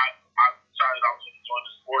decided I was going to join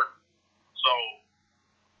the sport. So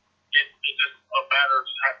it's just a matter of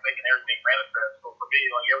just making everything manifest. So for me,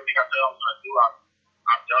 like everything I said I was going to do,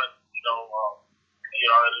 I've done.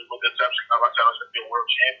 With the exception of I said I was going to be a world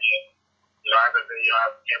champion. I haven't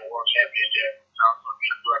became a world champion yet. I was going to be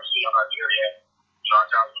in the UFC. I'm not there yet. I was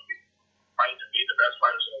going to be fighting to be the best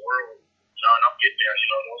fighters in the world. And I'm getting there.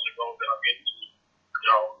 Those are goals that I'm getting to.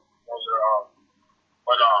 Those are.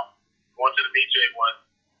 But going to the BJ one,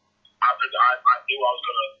 I knew I was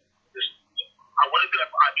gonna. I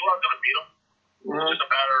knew I was gonna beat him. It's just a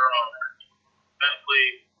matter of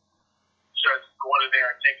mentally just going in there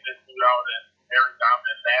and taking this dude out in very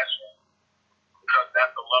dominant fashion, because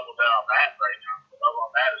that's the level that I'm at right now. The level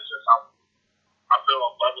I'm at is just I feel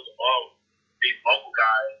I'm levels above these local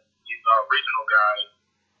guys, these regional guys,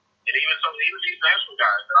 and even these national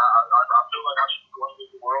guys. And I feel like I should be going to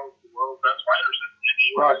the world's best fighters in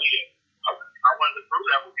the UFC. I wanted to prove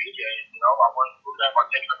that with BJ. I wanted to prove that by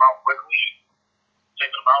taking him out quickly,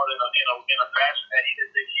 taking him out in a fashion that he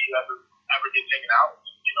didn't think he'd ever get taken out.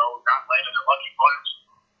 Not landing a lucky punch.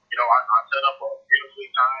 I set up a beautifully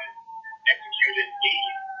timed, executed knee.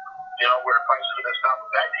 Where a fight should have been stopped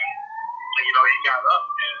with that knee. So he got up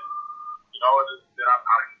and then I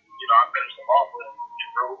finished him off with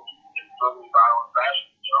improved style and fashion.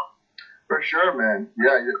 For sure, man.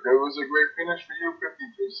 Yeah, it was a great finish for you.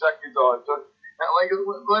 52 seconds all it took. And like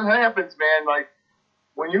what happens, man? Like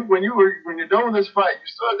when you're done with this fight, you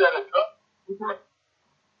still had that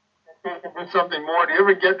do something more. Do you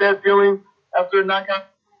ever get that feeling after a knockout?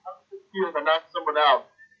 How does it feel to knock someone out?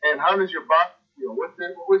 And how does your body feel?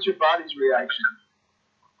 What's your body's reaction?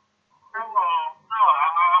 No,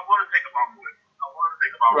 I want to think about it.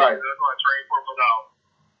 Right. That's what I train for. But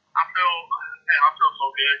I feel so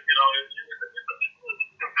good.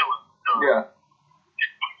 It's a feeling. Yeah.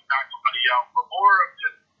 Knock somebody out, but more of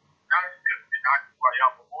just not just knock somebody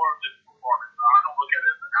out, but more of just performance. I don't look at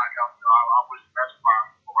it as a knockout. I wish the best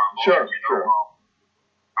for my Sure. I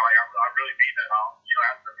really mean that.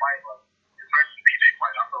 After the fight, especially the BJ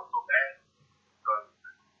fight, I felt so bad because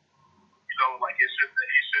he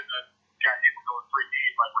shouldn't have got hit with those 3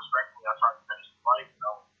 Ds. Like respectfully, I tried to finish the fight.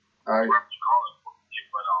 All right. Whatever you call it, but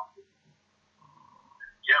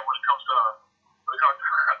yeah, when it comes to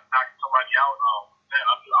knocking somebody out, man,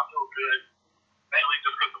 I feel good. Mainly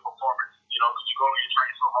just because of the performance. Because you go and you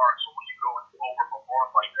train so hard, so when you go and overperform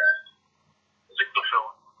like that, it's a good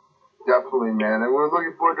feeling. Definitely, man. And we're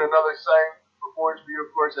looking forward to another exciting performance for you,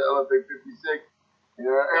 of course, at Olympic 56.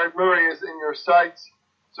 Eric Murray is in your sights.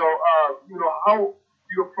 So, how do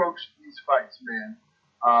you approach these fights, man?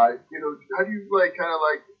 How do you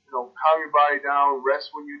calm your body down, rest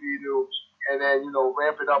when you need to, and then,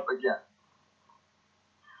 ramp it up again?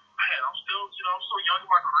 Man, I'm so young in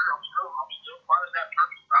my career. I'm still finding that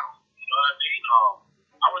perfect balance. You know what I mean?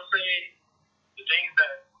 I would say the things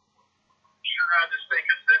that you had to stay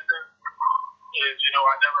consistent is,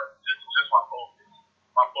 this is just my focus.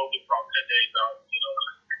 My focus from 10 days out,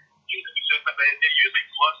 usually consistent. It usually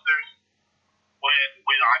clusters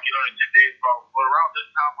when I get on a 10 days, but around this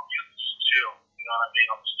time, I'm usually just chill. You know what I mean?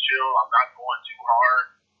 I'm just chill. I'm not going too hard.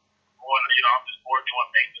 I'm just more doing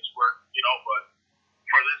maintenance work, but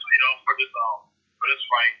for this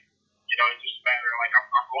fight, it's just a matter of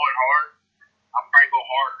I'm going hard. I'm trying to go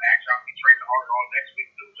hard. Actually, I'll be training hard all next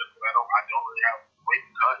week too, just because I don't really have weight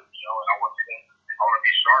to cut, and I want to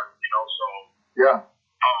be sharp, so. Yeah.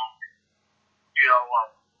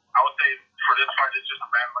 I would say for this fight, it's just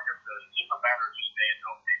a matter, like I said, it's just a matter of just staying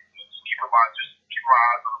healthy. Just keep my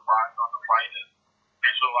eyes on the fight and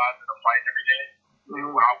visualizing the fight every day.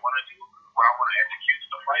 Mm-hmm. What I want to do, what I want to execute in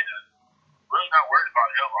the fight, and really not worried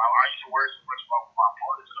about him. I used to worry so much about my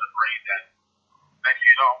opponents in the ring that next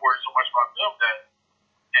I'm worried so much about them that,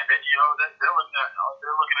 and then they're looking at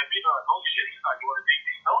me like, oh shit, he's not doing the things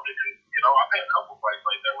he's known to do. I've had a couple fights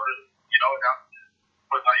like that where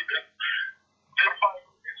but this fight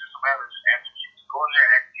is just a matter of just executing, going there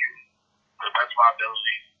and executing to the best of my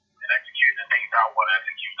abilities and executing the things that I want to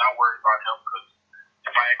execute. Not worried about him, because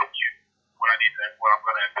if I execute what I'm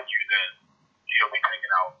going to execute, then he'll be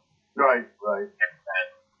taken out. Right.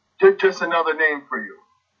 Just another name for you.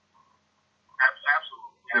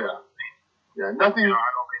 Absolutely. Yeah. Nothing. I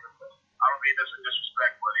don't mean this in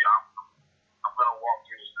disrespect, but I'm going to walk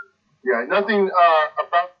through this. Yeah. Nothing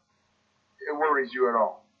about it worries you at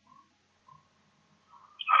all.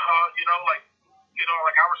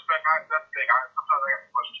 I respect. That's the thing. Sometimes I got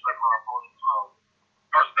too much respect for our opponents. I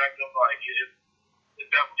respect them.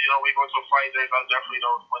 It's definitely, we go to a fight, there's definitely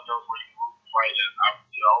those windows where you can fight, and I'm,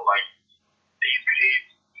 like, he's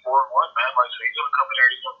 4-1, man. Like, so he's gonna come in there,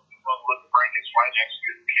 he's gonna look to bring his fight next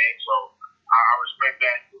year. Okay, so I respect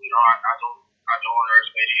that. I don't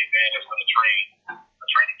underestimate any man that's gonna train a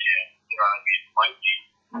training camp. You know what I mean? Like me.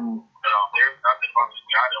 There's nothing about this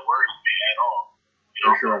guy that worries me at all.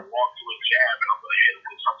 I'm gonna walk through his jab and I'm gonna hit him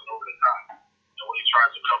with something over the top. And when he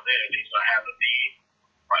tries to come in, he's gonna have a knee,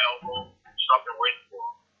 my elbow, something waiting for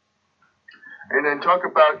him. And then talk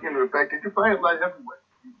about, the fact that you're playing light heavyweight.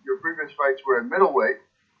 Your previous fights were at middleweight.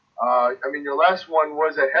 Your last one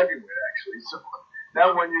was at heavyweight, actually. So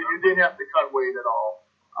that one, you didn't have to cut weight at all.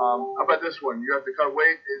 How about this one? You have to cut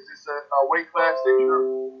weight. Is this a weight class that you're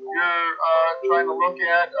trying to look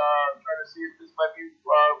at, trying to see if this might be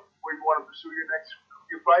where you want to pursue your next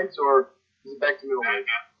few fights, or is it back to middleweight?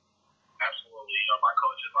 Absolutely. My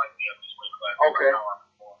coach is like me at this weight class. Okay.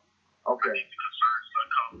 I think the concerns going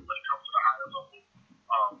to come when it comes to the higher level.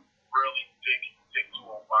 Really big 205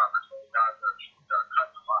 or so guys that are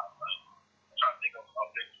cutting a lot. Like, I'm trying to think of a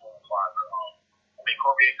big 205.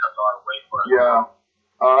 Cormier cuts a lot of weight. Yeah.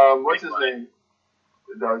 What's his name?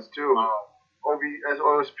 It does too.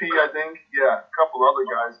 OSP, I think. Yeah, a couple other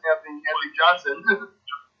guys. Anthony Johnson. Anthony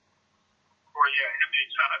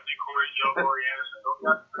Johnson, Corey Anderson.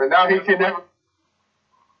 And now he can never.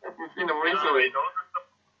 You've seen him recently.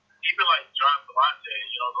 Even like John Vellante,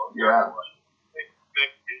 those guys are like big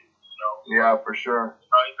dudes, Yeah, for sure. He's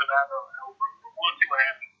gonna have we'll see what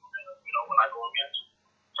happens, when I go against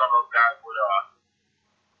some of those guys with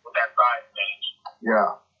that size advantage.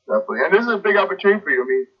 Yeah, definitely. And this is a big opportunity for you.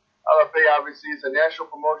 LFA obviously is a national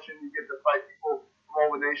promotion. You get to fight people from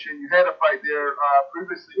all the nation. You had a fight there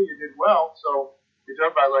previously. You did well. So you're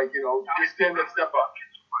talking about just getting that step up.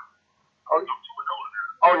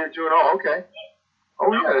 Oh, you're 2-0. Okay. Oh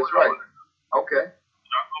yeah, that's right. Okay.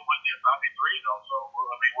 I'll be 3-0. So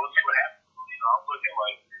we'll see what happens. I'm looking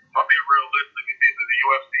like if I'm being realistic, it's either the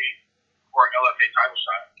UFC or LFA title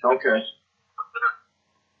shot. Okay.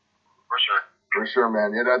 For sure,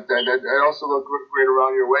 man. Yeah, that also looked great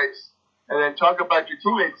around your waist. And then talk about your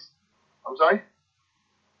teammates. I'm sorry?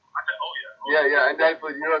 I said, Yeah, and that for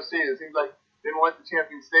the UFC, it seems like they didn't want the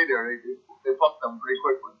champion to stay there. They fucked them pretty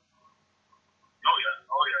quickly. Oh yeah.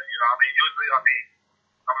 Usually,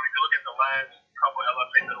 if you look at the last couple of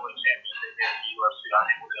LFA middleweight champions they've been in the UFC,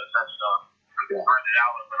 with the exception of Brendan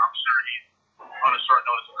Allen, but I'm sure he's on a short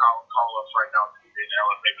notice of call-ups right now to be the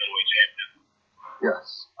LFA middleweight champion.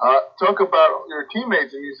 Yes. Talk about your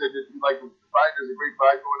teammates, and you said that you like the fight. There's a great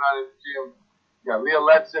fight going on in the gym. Yeah, Leah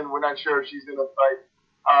Letson, we're not sure if she's going to fight.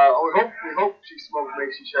 We hope she smokes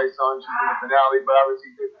Macy Chiasson. She's in the finale, but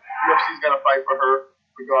obviously the UFC's got to fight for her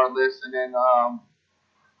regardless. And then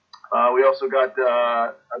we also got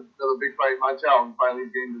another big fight, Montel, and finally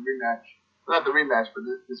he's getting the rematch. Not the rematch, but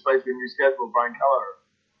this fight's being rescheduled. Brian Kelleher.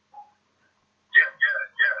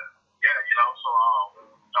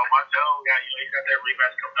 So Montel, he's got that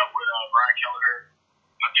rematch coming up with Brian Kelleher.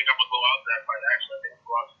 I think I'm gonna go out to that fight. Actually, I think I'm gonna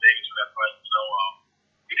go out to Vegas for that fight. So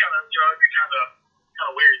it'd be kind of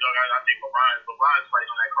weird, I think LeBron's fighting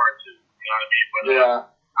on that card too. You know what I mean? But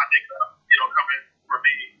I think coming for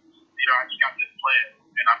me, I just got this plan,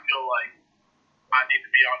 and I feel like I need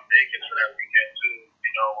to be out in Vegas for that weekend too.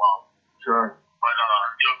 Sure. But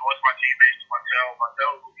going to my teammates,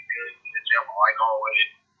 Montel will be good in the gym like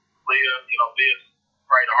always. Leah's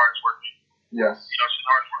probably the hardest working. Yes. She's the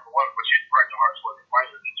hardest working woman, but she's probably the hardest working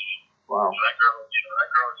fighter in the gym. Wow. That girl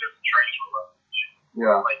just trains for us.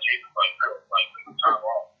 Yeah. Like Jason, like Tom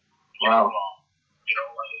Raw. Wow.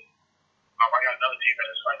 I got another team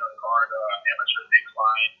that is fighting on the card, amateur Nick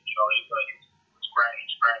Klein. He's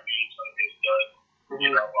scrappy, he's gonna get it done.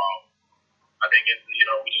 I think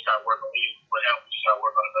we just gotta work on we just gotta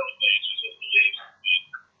work on another thing. It's just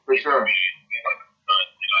for sure.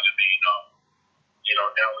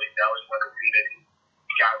 Nelly's undefeated.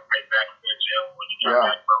 He got right back in the gym when he got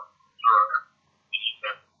back from Europe. He's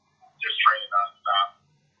just training nonstop.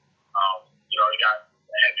 He got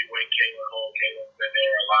heavyweight Kalen Hall. Kalen's been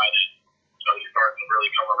there a lot, and he's starting to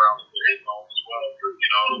really come around to his own as well.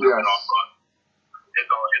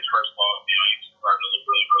 His first loss, he's starting to look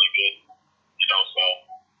really, really good. So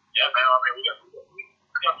yeah, man. We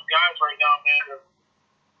got some guys right now, man.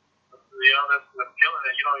 That's killing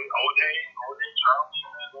it. O'Day, Charles,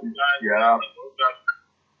 those guys. Yeah. Those guys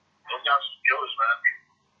are killers, man.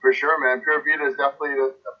 For sure, man. Pure Vita is definitely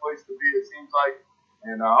the place to be, it seems like.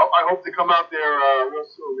 And I hope to come out there real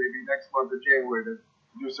soon, maybe next month of January, to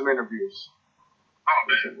do some interviews. Oh,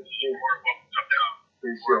 man. You're welcome to come down.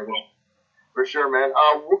 Appreciate it. For sure, man.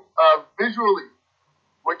 Visually,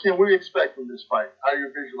 What can we expect from this fight? How are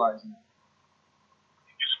you visualizing it?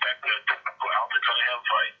 Expect a typical Albert Cunningham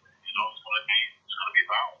fight. You know, it's gonna be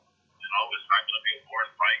violent. You know, it's not gonna be a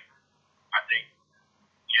boring fight. I think,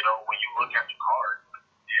 you know, when you look at the card,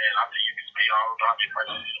 and I think you can speak all about me if I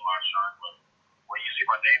just see my shine, but when you see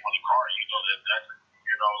my name on the card, you know that's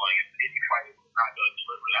you know, like if any fight is not gonna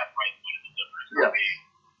deliver, that fight is gonna deliver. It's gonna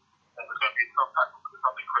be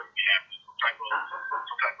something crazy happening, some type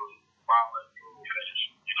of violent finish.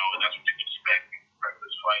 You know, and that's what you can expect from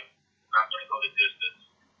this fight. Not gonna go the distance.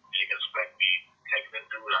 You can expect me taking the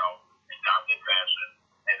dude out in dominant fashion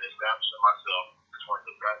and establishing myself as one of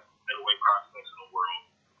the best middleweight prospects in the world,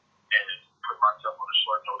 and put myself on a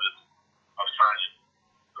short notice of signing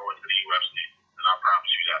going to the UFC. And I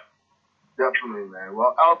promise you that. Definitely, man.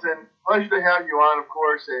 Well, Alton, pleasure to have you on, of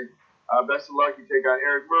course, and best of luck. You take on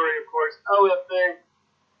Eric Murray, of course. LFA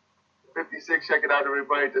 56. Check it out,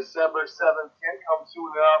 everybody. December 7th. Can't come soon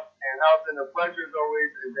enough. And Alton, a pleasure as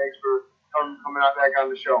always, and thanks for coming out back on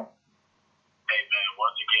the show. Hey, man,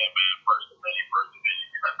 once again, man, first of many.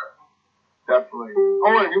 Definitely.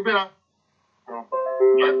 Oh, wait, you've been on.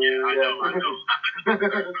 Yeah, I know.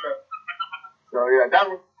 So, yeah, that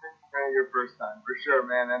was your first time, for sure,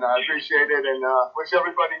 man. And I appreciate it, and wish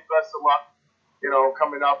everybody best of luck, you know,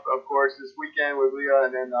 coming up, of course, this weekend with Leah,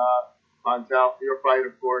 and then Montel, your fight,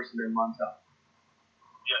 of course, and then Montel.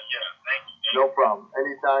 Yeah, thank you. No problem.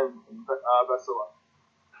 Anytime. Best of luck.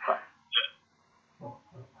 Bye. Yeah.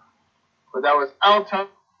 But that was Alton.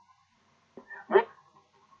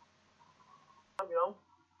 You know,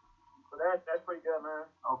 but that's pretty good, man.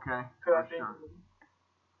 Okay, For sure.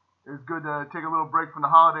 It's good to take a little break from the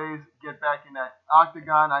holidays, get back in that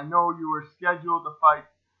octagon. I know you were scheduled to fight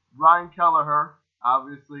Ryan Kelleher,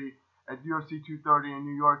 obviously, at UFC 230 in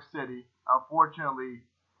New York City. Unfortunately,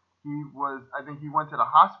 I think he went to the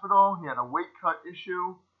hospital. He had a weight cut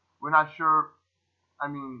issue. We're not sure, I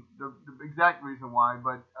mean, the exact reason why,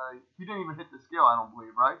 but he didn't even hit the scale, I don't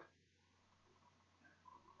believe, right?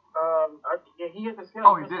 Yeah, he hit the scale.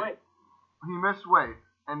 Oh, he did. Weight. He missed weight,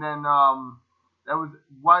 and then that was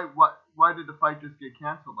why did the fight just get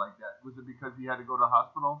canceled like that? Was it because he had to go to the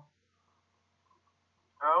hospital?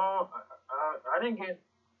 I didn't get.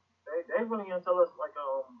 They really didn't tell us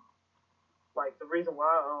like the reason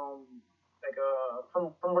why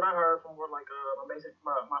from what I heard from what my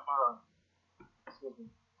excuse me.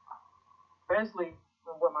 Basically,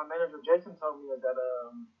 from what my manager Jason told me is that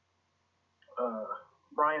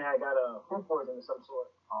Brian had got a food poisoning of some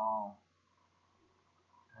sort. Oh.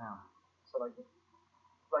 Damn. So like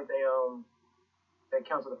they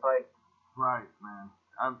canceled the fight. Right, man.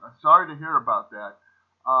 I'm sorry to hear about that.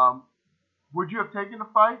 Would you have taken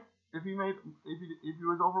the fight if he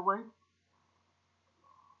was overweight?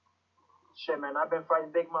 Shit, man, I've been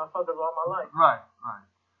fighting big motherfuckers all my life. Right.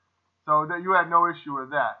 So that you had no issue with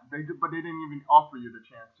that. But they didn't even offer you the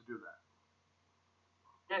chance to do that.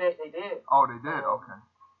 Yeah, they did. Oh, they did. Okay.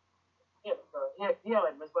 Yeah,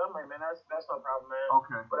 like Miss, but I'm like, man, that's no problem, man.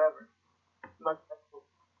 Okay. Whatever.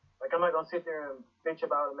 I'm not gonna sit there and bitch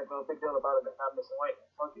about it, and make a big deal about it, not missing weight.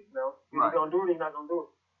 Fuck it, you know. You're gonna do it, or you're not gonna do it.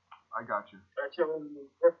 I got you.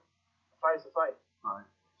 Fight is a fight. Right.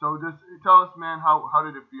 So just tell us, man, how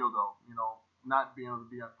did it feel though? You know, not being able to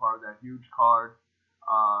be a part of that huge card.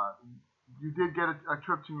 You did get a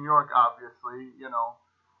trip to New York, obviously. You know.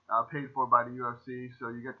 Paid for by the UFC,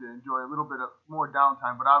 so you get to enjoy a little bit of more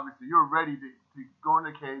downtime. But obviously, you're ready to go in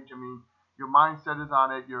the cage. I mean, your mindset is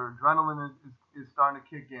on it. Your adrenaline is starting to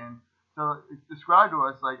kick in. So describe to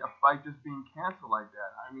us like a fight just being canceled like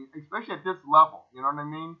that. I mean, especially at this level. You know what I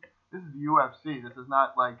mean? This is the UFC. This is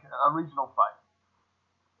not like a regional fight.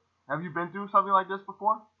 Have you been through something like this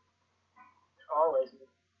before? Always.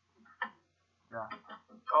 Yeah.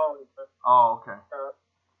 Always. Oh, okay.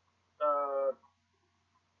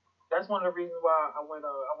 That's one of the reasons why I went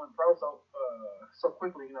pro so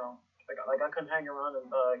quickly. You know, like I couldn't hang around and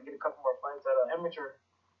get a couple more fights at amateur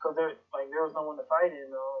because there was no one to fight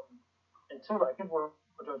and two, like people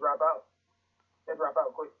would just drop out. They drop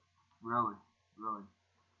out quick. Really.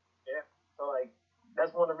 Yeah. So like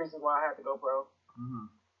that's one of the reasons why I had to go pro. Mm-hmm.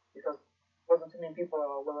 Because there wasn't too many people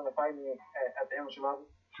willing to fight me at the amateur level.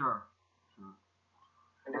 Sure.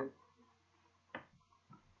 And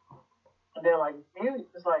then like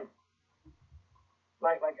it's like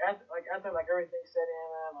after everything set in,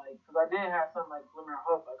 man, like, cause I did have some like glimmer of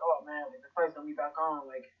hope, like, oh man, like the fight's gonna be back on,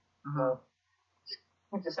 like,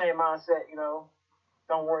 with the same mindset, you know,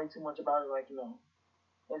 don't worry too much about it, like, you know,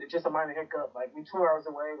 it's just a minor hiccup, like we 2 hours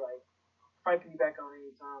away, like, fight can be back on any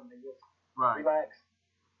time, and just relax,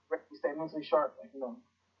 stay mentally sharp, like, you know.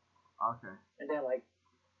 Okay. And then like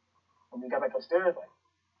when we got back upstairs, like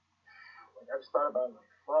Like, I just thought about it, like,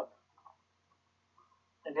 fuck.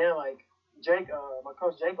 And then, like, Jake, my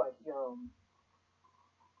coach Jake, like,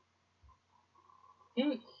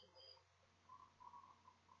 he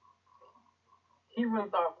really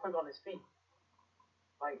thought quick on his feet.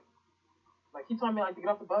 Like he told me like to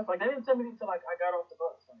get off the bus. Like they didn't tell me until like I got off the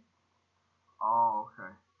bus. Like, oh,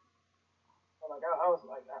 okay. So, like I was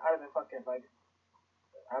like I'd have been fucking like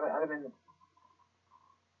I'd have been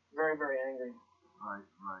very, very angry. Right.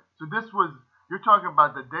 So you're talking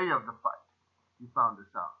about the day of the fight. You found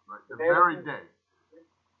this out, right? The very day.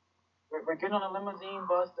 We're getting on a limousine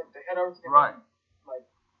bus to head over to the right. game. Like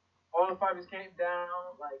all the fighters came down,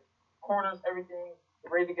 like corners, everything,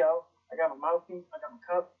 ready to go. I got my mouthpiece, I got my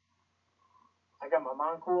cup, I got my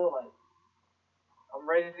Moncool, like I'm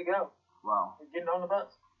ready to go. Wow. We're getting on the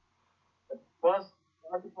bus. The bus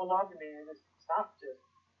started to pull off and then it just stopped.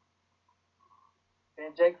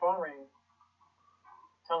 Then Jake phone rang.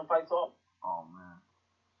 Tell him fight's off. Oh man.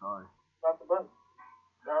 Sorry. Got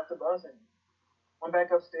off the bus and went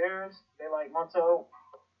back upstairs. They like, Montel,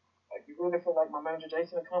 like we waited for like my manager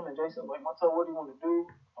Jason to come, and Jason like, Montel, what do you want to do?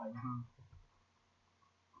 Like,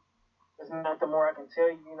 there's nothing more I can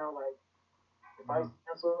tell you. You know, like the fight's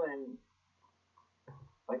canceled, and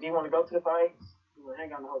like, do you want to go to the fights? You want to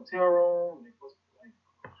hang out in the hotel room? Like,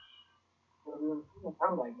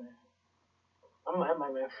 I'm like, man. I'm like,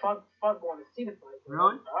 man, fuck going to see the fight.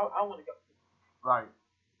 Really? I want to go. Right.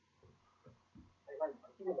 Like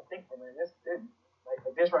you didn't think, man, this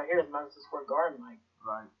right here is Madison Square Garden, like.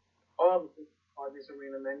 Right. All the are this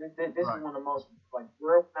arena, man. This is one of the most like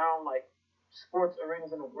world-renowned like sports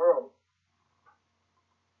arenas in the world.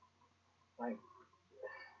 Like.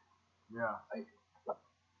 Yeah. Like,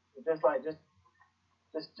 just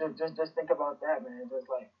think about that, man. Just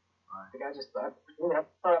like. Right. Like I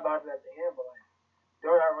thought about it at the end, but like,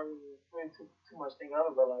 there I really too much think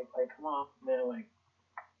of it, but like, come on, man, like.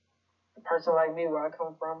 A person like me, where I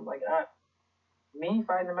come from, like me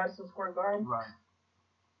fighting the Madison Square Garden, right?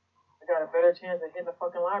 I got a better chance of hitting the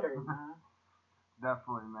fucking lottery, man.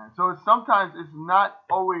 Definitely, man. So sometimes it's not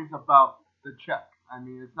always about the check. I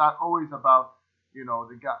mean, it's not always about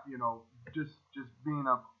the guy, just being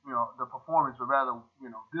the performance, but rather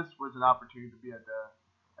this was an opportunity to be at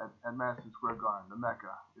Madison Square Garden, the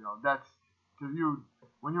Mecca. That's to you.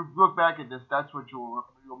 When you look back at this, that's what you'll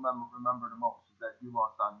remember the most, is that you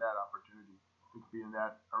lost on that opportunity to be in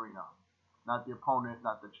that arena. Not the opponent,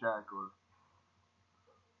 not the check, or...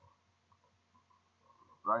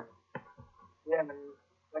 Right? Yeah, man.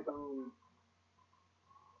 Like,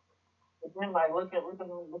 again, like, looking on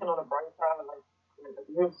the bright side, like the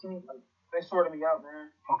UFC, like, they sorted me out,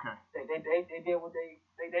 man. Okay. They did what they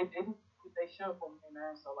did what they should for me,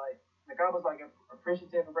 man. So, like I was, like,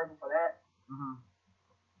 appreciative and grateful for that. Mm-hmm.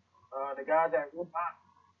 The guys at Woodbot,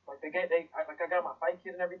 like I got my fight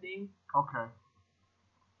kit and everything. Okay.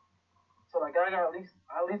 So like I at least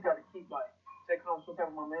got to keep like take home some type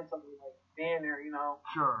of momentum, like being there,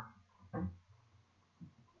 Sure.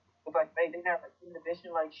 But like they have like limited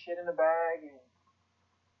edition like shit in the bag and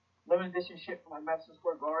limited edition shit from like Madison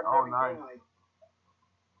Square Garden and everything. Nice.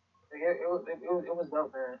 Like it was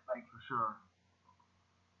dope, man. Like for sure.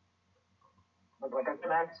 Like I couldn't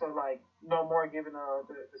ask for like no more given the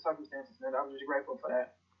circumstances, man. I was just grateful for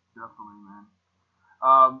that. Definitely, man.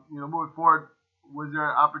 Moving forward, was there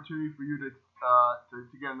an opportunity for you to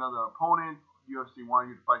get another opponent? UFC wanted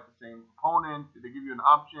you to fight the same opponent. Did they give you an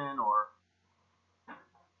option or?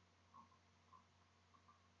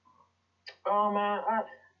 Oh man,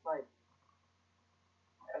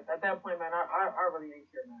 at that point, man, I really ain't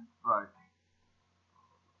care, man. Right.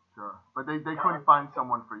 Sure, but they couldn't find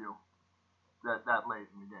someone for you. That late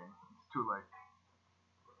in the game. It's too late.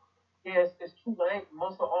 Yeah, it's too late. The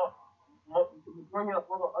majority of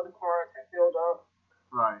all the other cards have filled up.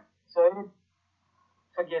 Right. So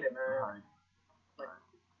forget it, man. Right.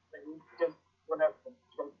 Like just whatever.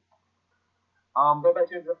 Go back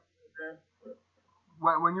to the man.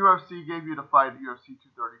 When UFC gave you the fight at UFC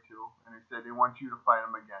 232, and they said they want you to fight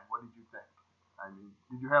him again, what did you think? I mean,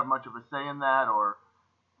 did you have much of a say in that, or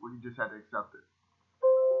you just had to accept it?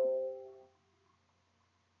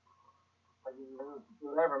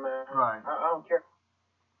 Whatever, man. Right. I don't care.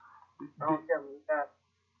 I don't care about that.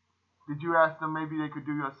 Did you ask them maybe they could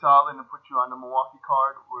do you a solid and put you on the Milwaukee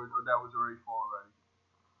card, or that was already full already?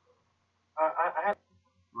 I had.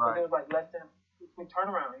 Right. It was like less than a quick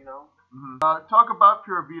turnaround, Mm-hmm. Talk about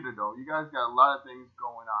Pura Vida, though. You guys got a lot of things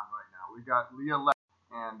going on right now. We got Leah Left,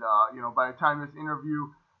 and by the time this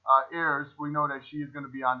interview airs, we know that she is going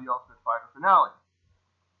to be on the Ultimate Fighter finale.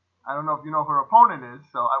 I don't know if you know who her opponent is,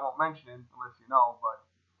 so I won't mention it unless you know, but...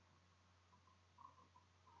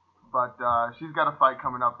 But she's got a fight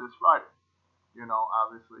coming up this Friday,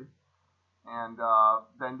 obviously. And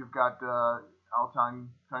then you've got Alton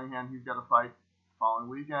Cunningham. He's got a fight following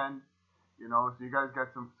weekend. So you guys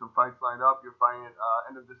got some fights lined up. You're fighting at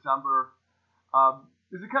end of December.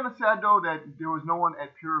 Is it kind of sad, though, that there was no one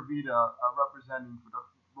at Pura Vida representing for the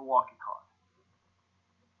Milwaukee card?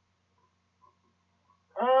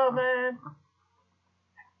 Oh, man.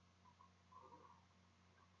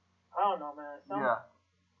 I don't know, man.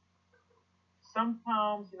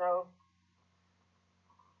 Sometimes,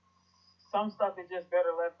 some stuff is just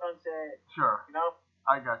better left unsaid. Sure.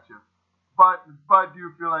 I got you. But do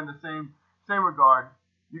you feel in the same regard,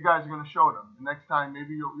 you guys are going to show them? The next time,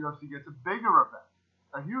 maybe UFC gets a bigger event,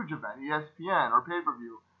 a huge event, ESPN or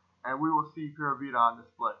pay-per-view, and we will see Pura Vida on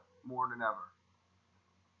display more than ever.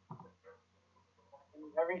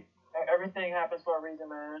 Everything happens for a reason,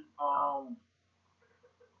 man. I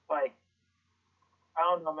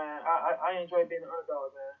don't know, man. I enjoy being an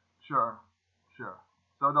underdog, man. Sure.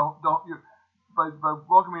 So don't you? But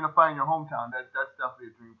welcoming a fight in your hometown, that's definitely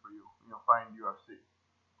a dream for you. Fighting UFC,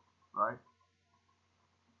 right?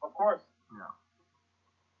 Of course. Yeah.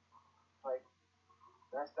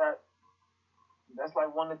 That's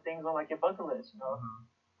like one of the things on like your bucket list, Mm-hmm.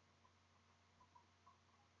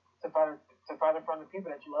 To fight in front of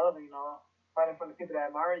people that you love, fight in front of people that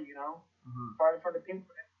admire you, Mm-hmm. fight in front of people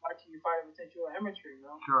that watch you fight ever since you were amateur,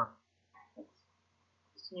 Sure.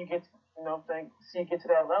 So you get, you get to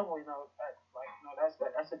that level,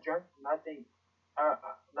 that's a journey. And I think,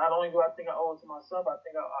 not only do I think I owe it to myself, I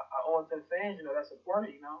think I owe it to the fans, that support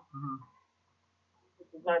it, Mm-hmm.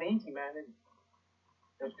 It's not easy, man.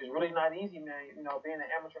 It's really not easy, man. Being an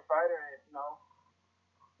amateur fighter and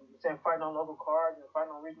fighting on local cards and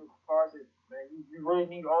fighting on regional cards, man, you really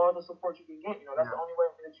need all the support you can get. That's the only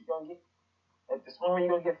way that you're gonna get. It's the only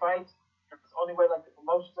way you're gonna get fights. It's the only way like the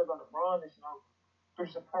promotions are gonna run is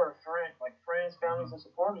through support of friends, families, and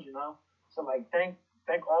supporters. So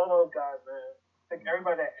thank all those guys, man. Thank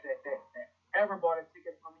everybody that ever bought a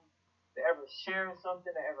ticket from me, that ever shared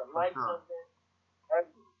something, that ever liked something, that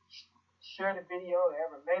ever shared a video, that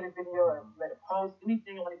ever made a video, that ever made a post,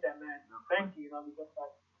 anything like that, man. Thank you, because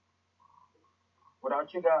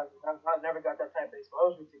without you guys, I never got that type of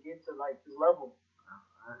exposure to get to this level.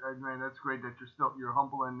 Man, that's great that you're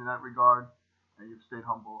humble in that regard, and you've stayed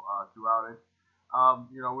humble throughout it.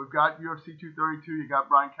 We've got UFC 232. You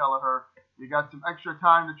got Brian Kelleher. You got some extra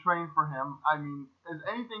time to train for him. I mean, has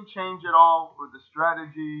anything changed at all with the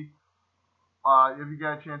strategy? Have you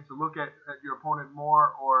got a chance to look at your opponent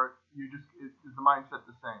more, or is the mindset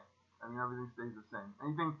the same? I mean, everything stays the same.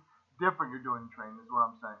 Anything different you're doing in training is what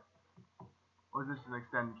I'm saying. Or is this an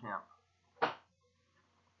extended camp?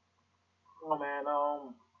 Oh, man.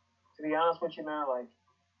 To be honest with you, man,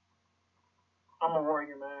 I'm a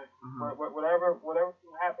warrior, man. Mm-hmm. Whatever's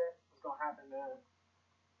gonna happen, it's gonna happen, man.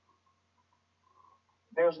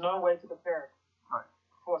 There's no way to prepare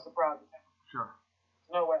for a surprise attack. Sure.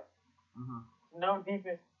 There's no way. Mm-hmm. No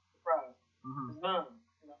defense surprise. Mm-hmm. There's none.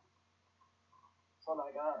 So I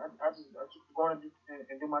just go and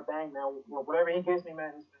do my thing, man. Whatever he gives me,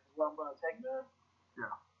 man, is what I'm gonna take, man. Yeah,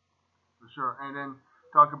 for sure. And then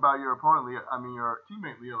talk about your opponent, your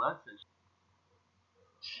teammate, Leah Ledson.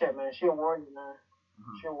 Shit, man, she a warrior, man.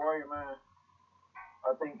 Mm-hmm. She a warrior, man.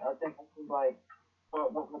 I think what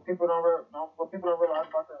people don't realize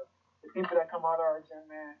about the people that come out of our gym,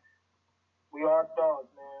 man. We are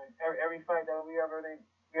dogs, man. Every fight that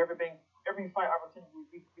every fight opportunity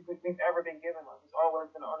we've ever been given, it's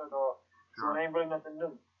always been an underdog. Sure. So it ain't really nothing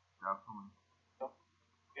new. Absolutely.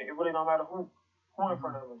 It really don't matter who in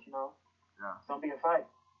front of us, Yeah. It's gonna be a fight.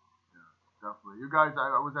 Yeah, definitely. You guys,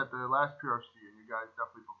 I was at the last PRC, and you guys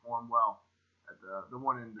definitely performed well at the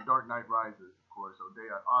one in the Dark Knight Rises, of course. So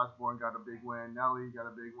Osborne got a big win, Nelly got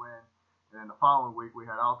a big win, and then the following week we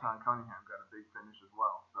had Alton Cunningham got a big finish as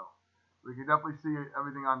well. So we can definitely see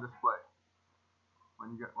everything on display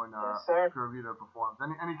when Pura Vida performs.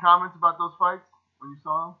 Any comments about those fights when you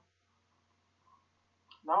saw them?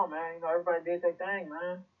 No, man. Everybody did their thing,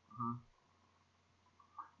 man. Mm-hmm.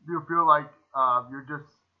 Do you feel like you're just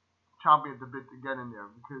chomping at the bit to get in there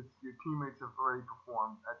because your teammates have already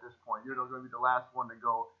performed at this point? You're going to be the last one to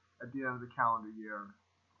go at the end of the calendar year.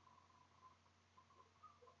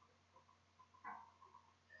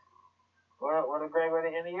 What a great way to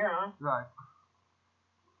end the year, huh? Right.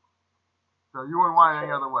 So you wouldn't want it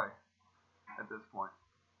any other way at this point.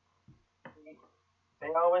 They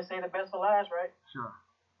always say the best for last, right? Sure.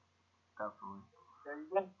 Definitely. There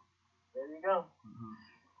you go. Mm-hmm.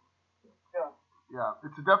 Yeah. Yeah,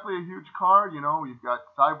 it's definitely a huge card. We've got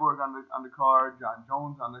Cyborg on the card, John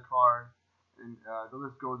Jones on the card. and the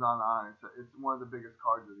list goes on and on. It's one of the biggest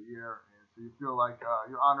cards of the year, and so you feel like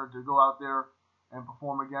you're honored to go out there and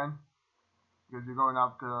perform again because you're going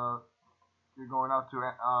out to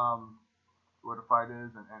where the fight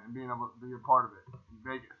is and being able to be a part of it in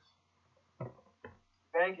Vegas.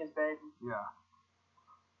 Vegas, baby. Yeah.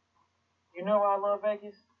 You know why I love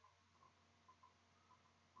Vegas?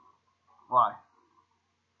 Why?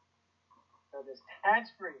 Because it's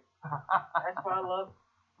tax-free. That's why I love it.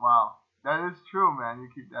 Wow. That is true, man. You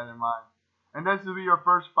keep that in mind. And this will be your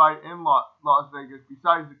first fight in Las Vegas,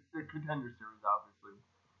 besides the Contender Series, obviously.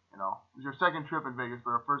 You know, it's your second trip in Vegas,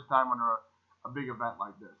 but our first time under a big event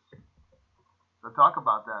like this. So talk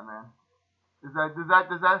about that, man. Does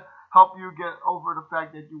that help you get over the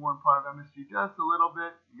fact that you weren't part of MSG just a little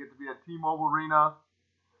bit? You get to be at T-Mobile Arena,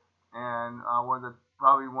 and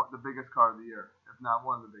probably the biggest card of the year, if not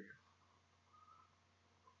one of the biggest.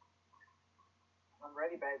 I'm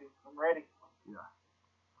ready, baby. I'm ready. Yeah.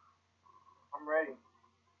 I'm ready.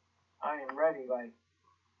 I am ready. Like,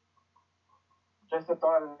 just the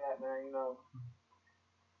thought of that, man. You know,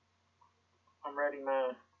 I'm ready,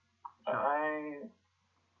 man. Sure. I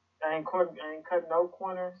ain't cutting no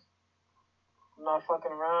corners. I'm not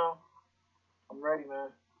fucking around. I'm ready, man.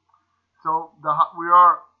 So we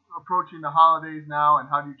are approaching the holidays now, and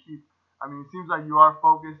how do you keep? I mean, it seems like you are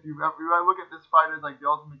focused. You look at this fight as like the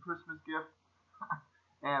ultimate Christmas gift.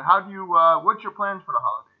 And how do you? What's your plans for the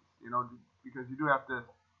holidays? You know, because you do have to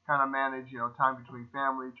kind of manage, you know, time between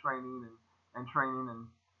family, training, and training and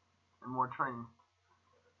more training.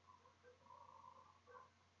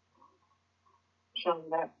 Show me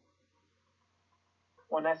that.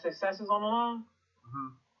 When that success is on the line,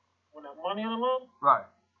 when that money on the line, right?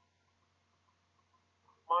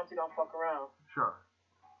 Monty don't fuck around. Sure.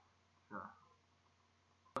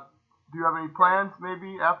 Do you have any plans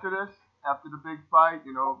maybe after this? After the big fight,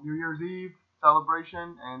 you know, New Year's Eve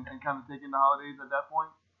celebration and kind of taking the holidays at that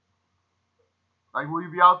point? Like, will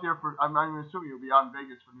you be out there for, I'm assuming you'll be out in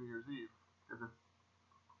Vegas for New Year's Eve, because it's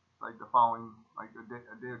like the following, like a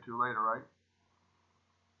day or two later, right?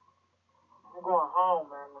 I'm going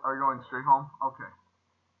home, man. Are you going straight home? Okay.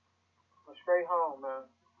 I'm straight home, man.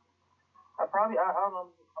 I don't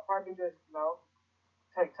know, I'll probably just, you know,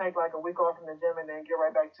 take like a week off from the gym and then get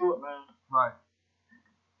right back to it, man. Right.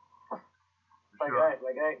 I'm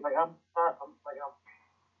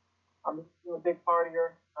a big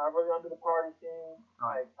partier. I really under the party scene.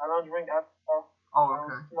 Right. Like, I don't drink alcohol. Oh, okay.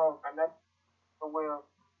 I don't smoke. I never will.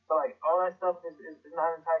 So like all that stuff is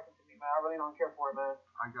not enticing to me, man. I really don't care for it, man.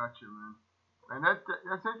 I got you, man. And that's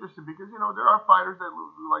interesting because, you know, there are fighters that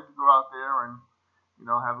who like to go out there and, you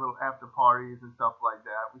know, have little after parties and stuff like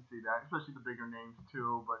that. We see that, especially the bigger names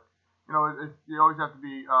too. But, you know, you always have to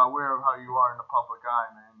be aware of how you are in the public eye,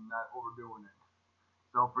 man, and not overdoing it.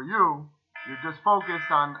 So for you, you're just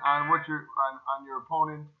focused on what on your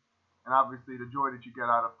opponent, and obviously the joy that you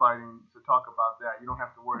get out of fighting. So talk about that. You don't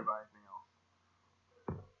have to worry about anything else.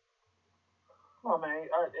 Well,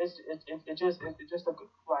 man, it's just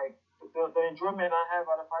like the enjoyment I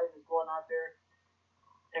have out of fighting is going out there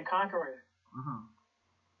and conquering.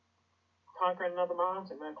 Conquering another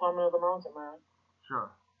mountain, man. Climbing another mountain, man.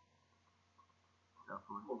 Sure.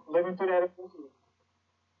 Definitely. Living through that adventure.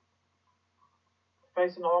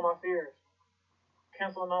 Facing all my fears,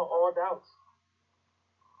 canceling out all doubts.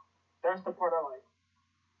 That's the part I like.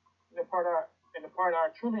 And the part I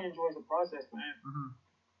truly enjoy is the process, man.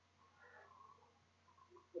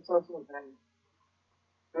 It's ultimate, man.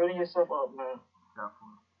 Building yourself up, man.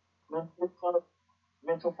 Definitely.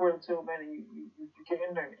 Mental fortitude, man. And you get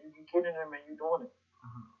in there, and you get in there, man. You're doing it.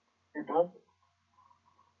 You're doing it.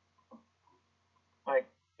 Like,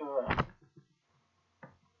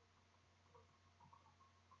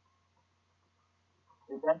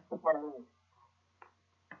 that's the part I like.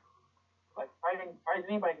 Like fighting,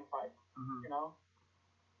 anybody can fight, you know.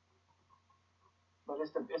 But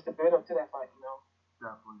it's the build up to that fight, you know.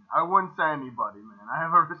 Definitely. I wouldn't say anybody, man. I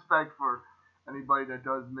have a respect for anybody that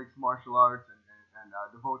does mixed martial arts and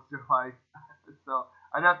devotes their life. So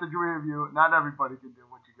I'd have to agree with you. Not everybody can do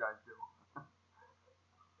what you guys do.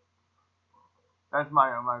 That's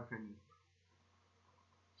my opinion.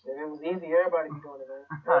 If it was easy, everybody be doing it, man.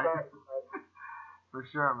 Everybody. For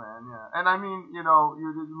sure, man. Yeah, and I mean, you know,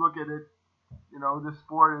 you look at it. You know, this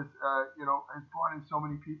sport is, you know, has brought in so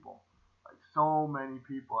many people, like so many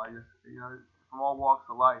people. I just, you know, from all walks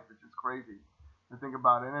of life. It's just crazy to think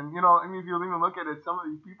about it. And you know, I mean, if you even look at it, some of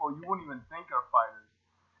these people you wouldn't even think are fighters.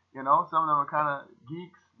 You know, some of them are kind of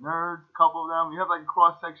geeks, nerds. A couple of them. You have like a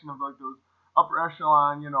cross section of like those upper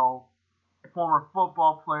echelon, you know, former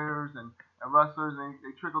football players and wrestlers, and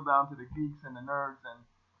they trickle down to the geeks and the nerds. And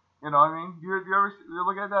You know what I mean? Do you ever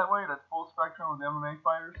look at it that way? That's full spectrum with MMA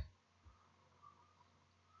fighters?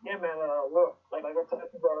 Yeah, man. Look, like I tell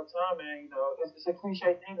people all the time, man. You know, it's a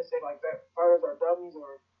cliche thing to say like that fighters are dummies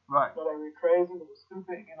or right. You know, they're crazy or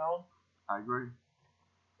stupid. You know. I agree.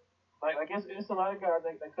 Like it's a lot of guys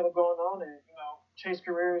that could have gone on and chased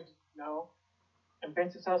careers, and been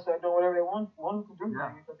successful at doing whatever they wanted to do,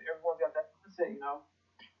 man. Because everyone's got that mindset,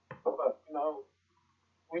 But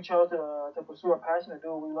we chose to pursue our passion and do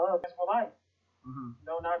what we love. That's for life. Mm-hmm.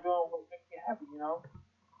 Not doing what makes me happy.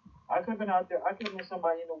 I could have been out there. I could have been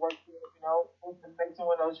somebody in the work field, who can make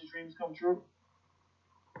someone else's dreams come true.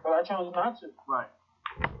 But I chose not to. Right.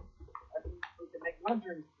 I think to make my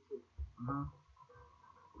dreams come true. Mm-hmm.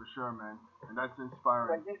 For sure, man. And that's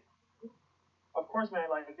inspiring. Of course, man.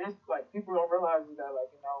 People don't realize that,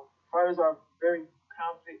 fighters are very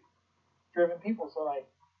conflict-driven people. So,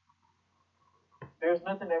 there's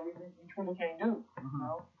nothing that we truly can't do.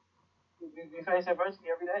 Mm-hmm. We face adversity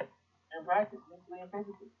every day in practice, mentally and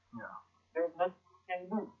physically. Yeah. There's nothing we can't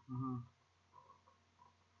do. Mm-hmm.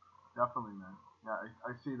 Definitely, man. Yeah,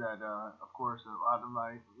 I see that. Of course, a lot of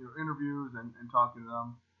my interviews and talking to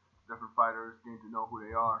them, different fighters, getting to know who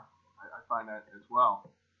they are. I find that as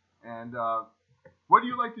well. And what do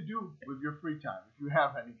you like to do with your free time, if you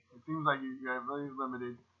have any? It seems like you have really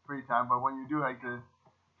limited free time, but when you do like to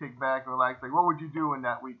kick back and relax, what would you do in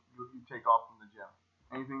that week you take off from the gym?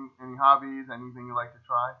 Anything, any hobbies, anything you like to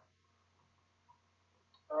try?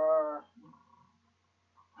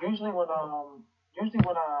 Usually when I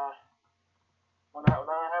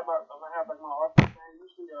have my office, man,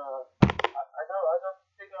 usually I go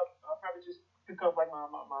pick up. I'll probably just pick up my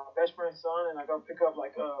best friend's son, and I go pick up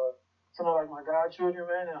some of my godchildren,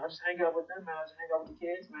 man, and I just hang out with them, man. I just hang out with the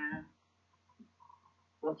kids, man.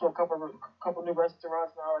 Go to a couple new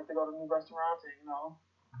restaurants now. I like to go to new restaurants and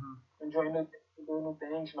enjoy new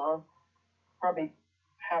things, Probably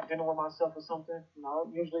have dinner with myself or something,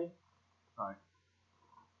 usually. Right.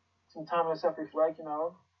 Some time to self-reflect, And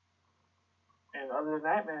other than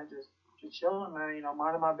that, man, just chilling, man.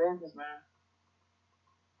 Minding my business, man.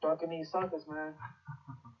 Ducking these suckers, man.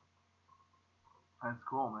 That's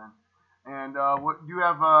cool, man. And what do you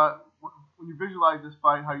have? When you visualize this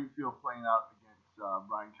fight, how do you feel playing out against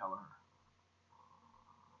Brian Kelleher?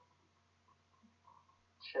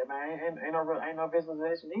 Shit, man, ain't no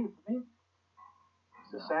visualization either for me.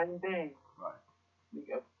 It's the same thing. Right. You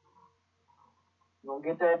gonna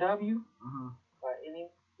get that W by any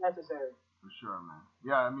necessary. For sure, man.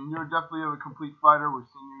 Yeah, I mean, you're definitely a complete fighter. We've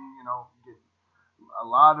seen you, get a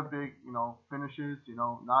lot of big, finishes,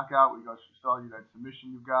 knockout. We saw you that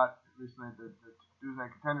submission you got recently at the Tuesday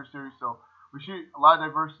Night Contender Series. So we see a lot of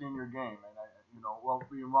diversity in your game, and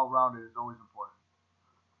being well-rounded is always important.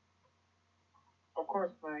 Of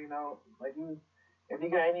course, man. If you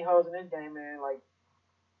got any holes in this game, man,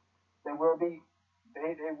 they will be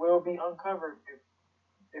uncovered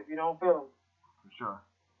if you don't feel them. For sure.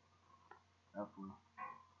 Definitely.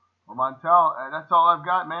 Well, Montel, that's all I've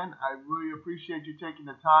got, man. I really appreciate you taking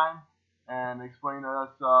the time and explaining to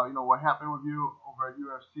us, what happened with you over at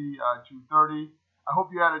UFC 230. I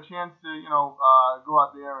hope you had a chance to, go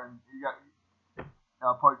out there and you got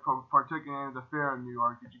partake in any of the fair in New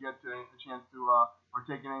York. Did you get a chance to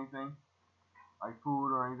partake in anything, like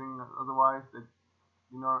food or anything otherwise that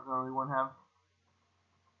you normally wouldn't have?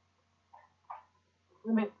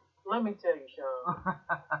 Let me tell you, Sean.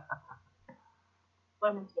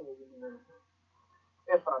 Let me tell you, man,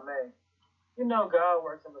 if I may. God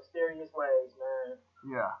works in mysterious ways, man.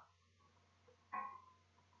 Yeah.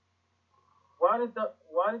 Why did the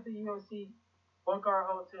UFC book our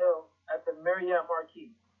hotel at the Marriott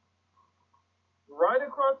Marquis, right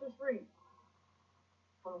across the street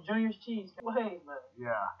from Junior's Cheesecake? Hey, man.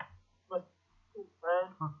 Yeah. Man.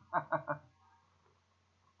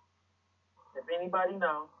 If anybody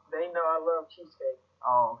know, they know I love cheesecake.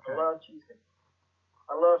 Oh, okay. I love cheesecake.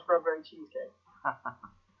 I love strawberry cheesecake.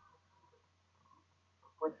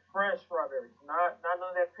 With fresh strawberries, not none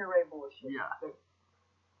of that puree bullshit. Yeah.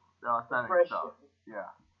 The authentic stuff. Shit.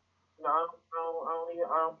 Yeah. No, I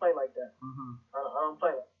don't play like that. I don't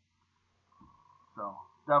play like that. So,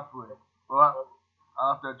 definitely. Well,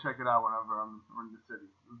 I'll have to check it out whenever I'm in the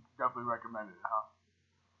city. Definitely recommend it, huh?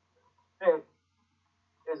 Hey,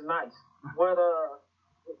 it's nice. What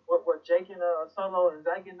Jake and Solo and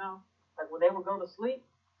Zach know, when they would go to sleep,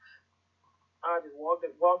 I just walk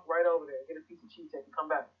right over there, get a piece of cheesecake, and come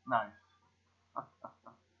back. Nice.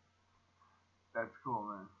 That's cool,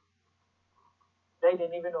 man. They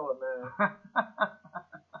didn't even know it, man.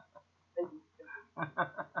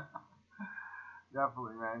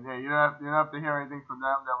 Definitely, man. Yeah, you don't have to hear anything from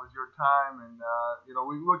them. That was your time, and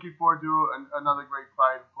we're looking forward to another great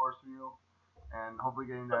fight, of course, from you, and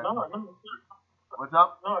hopefully getting that. No. What's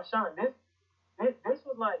up? No, Sean, this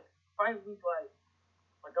was like fight week, like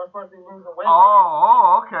I'm supposed to be losing weight.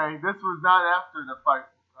 Oh, okay. This was not after the fight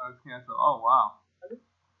was canceled. Oh, wow.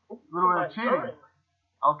 A little bit of cheating.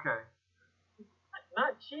 Okay.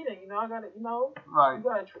 Not cheating, I gotta, right. You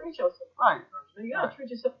gotta treat yourself. Right. You gotta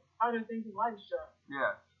treat yourself. Other things in life, Sean.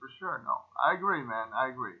 Yes, for sure. No, I agree, man.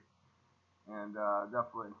 I agree, and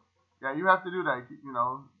definitely, yeah, you have to do that.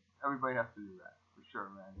 Everybody has to do that for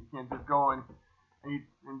sure, man. You can't just go and eat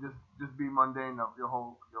and just be mundane of your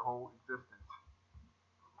whole existence.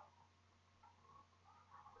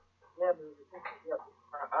 Yeah, man. Yeah.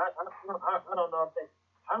 I don't know if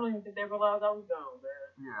I don't even think they realized I was gone,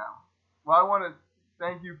 man. Yeah. Well, I want to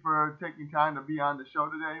thank you for taking time to be on the show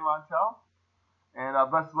today, Montel. And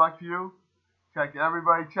best of luck to you.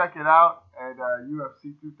 Everybody check it out at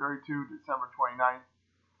UFC 232, December 29th.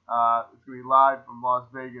 It's going to be live from Las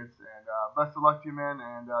Vegas. And best of luck to you, man.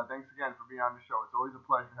 And thanks again for being on the show. It's always a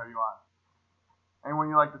pleasure to have you on. Anyone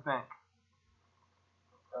you'd like to thank?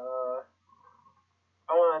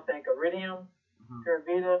 I want to thank Iridium, Pure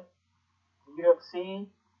Vita,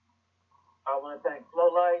 UFC. I want to thank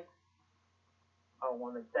Flow Life. I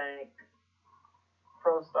want to thank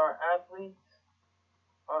Pro Star Athletes.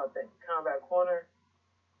 I want to thank Combat Corner.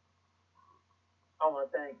 I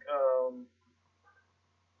want to thank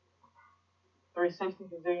 360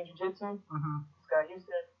 Brazilian Jiu-Jitsu, Scott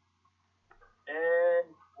Houston. And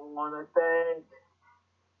I want to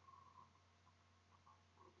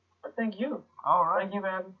thank you. All right. Thank you,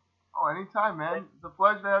 man. Oh, anytime, man. It's a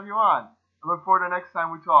pleasure to have you on. I look forward to the next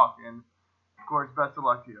time we talk. And, of course, best of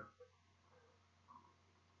luck to you.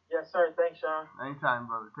 Yes, sir. Thanks, Sean. Anytime,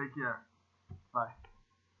 brother. Take care. Bye.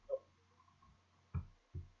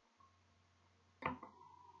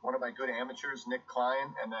 One of my good amateurs, Nick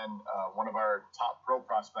Klein, and then one of our top pro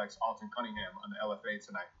prospects, Alton Cunningham, on the LFA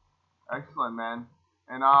tonight. Excellent, man.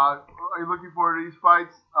 And are you looking forward to these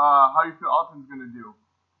fights? How do you feel Alton's going to do?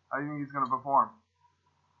 How do you think he's going to perform?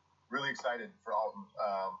 Really excited for Alton.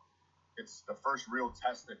 It's the first real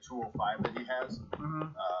test at 205 that he has.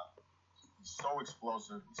 He's so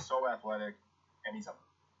explosive, he's so athletic, and he's a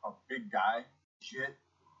big guy. Legit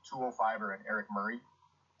 205er and Eric Murray.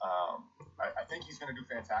 I think he's going to do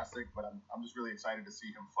fantastic, but I'm just really excited to see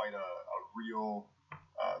him fight a real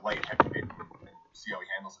light heavyweight and see how he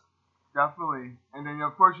handles it. Definitely. And then,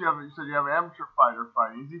 of course, you said you have an amateur fighter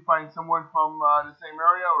fighting. Is he fighting someone from the same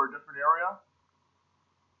area or a different area?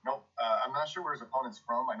 Nope. I'm not sure where his opponent's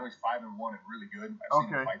from. I know he's 5-1 and really good. I've seen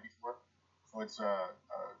him fight before. So it's a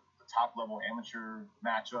top-level amateur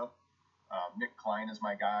matchup. Nick Klein is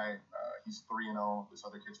my guy. He's 3-0. This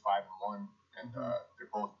other kid's 5-1. And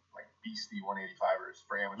they're both like beastie 185ers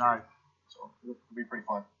for amateurs. Nice. So it'll be pretty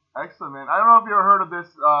fun. Excellent, man. I don't know if you ever heard of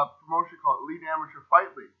this promotion called Elite Amateur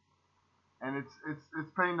Fight League, and it's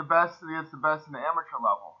paying the best against the best in the amateur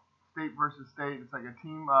level, state versus state. It's like a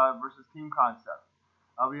team versus team concept.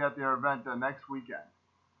 I'll be at their event next weekend.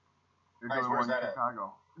 They're doing Where's one that in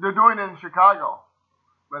Chicago. They're doing it in Chicago,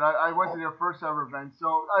 but I went to their first ever event,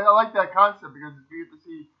 so I like that concept because you get to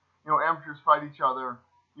see amateurs fight each other.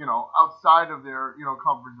 Outside of their,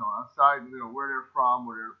 comfort zone, outside, where they're from,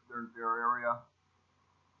 where their area.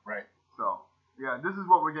 Right. So, yeah, this is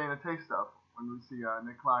what we're getting a taste of when we see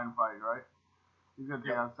Nick Klein fight, right? He's going to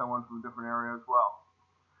take on someone from a different area as well.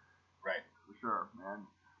 Right. For sure, man.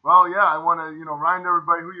 Well, yeah, I want to, remind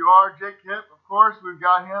everybody who you are. Jake Hipp, of course, we've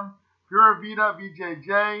got him. Pura Vida,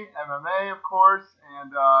 BJJ, MMA, of course,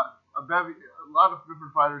 and a lot of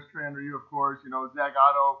different fighters train under you, of course. Zach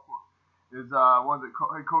Otto is one of the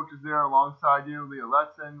head coaches there alongside you, Leah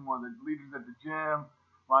Letson, one of the leaders at the gym,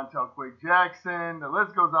 Montel Quake Jackson. The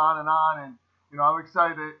list goes on, and I'm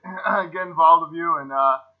excited to get involved with you and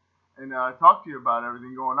talk to you about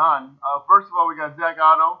everything going on. First of all, we got Zach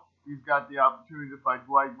Otto. He's got the opportunity to fight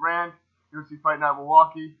Dwight Grant, UFC Fight Night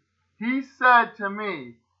Milwaukee. He said to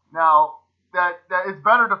me now that it's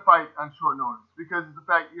better to fight on short notice because of the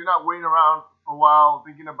fact you're not waiting around for a while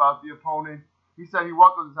thinking about the opponent. He said he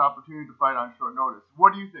welcomes this opportunity to fight on short notice.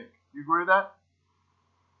 What do you think? You agree with that?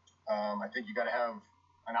 I think you got to have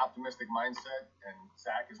an optimistic mindset, and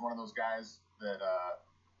Zach is one of those guys that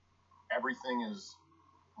everything is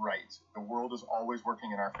right. The world is always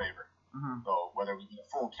working in our favor. So whether we get a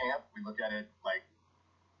full camp, we look at it like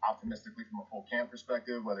optimistically from a full camp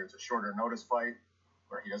perspective, whether it's a shorter notice fight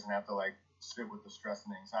where he doesn't have to sit with the stress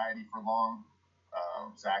and anxiety for long.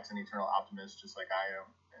 Zach's an eternal optimist just like I am,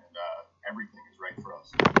 and everything is right fight for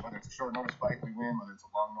us. Whether it's a short notice fight, we win. Whether it's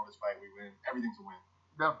a long notice fight, we win. Everything's a win.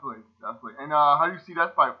 Definitely. And how do you see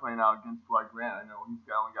that fight playing out against Dwight Grant? I know he's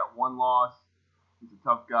only got one loss. He's a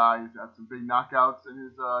tough guy. He's had some big knockouts in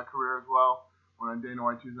his career as well. Won on Dana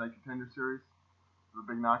White Tuesday Night Contender Series. A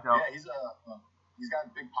big knockout. Yeah, he's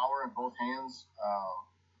got big power in both hands.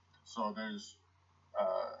 So there's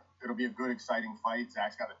it'll be a good, exciting fight.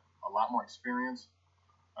 Zach's got a lot more experience.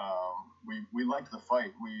 We liked the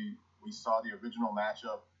fight. We saw the original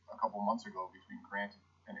matchup a couple months ago between Grant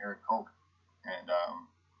and Eric Koch, and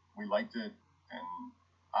we liked it. And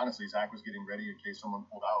honestly, Zach was getting ready in case someone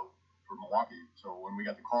pulled out for Milwaukee. So when we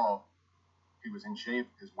got the call, he was in shape.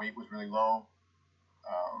 His weight was really low.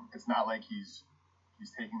 It's not like he's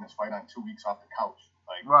taking this fight on 2 weeks off the couch.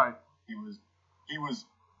 Like, right. He was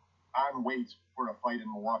on weight for a fight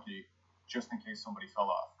in Milwaukee just in case somebody fell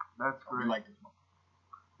off. That's great. We liked it.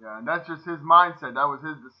 Yeah, and that's just his mindset. That was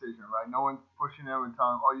his decision, right? No one's pushing him and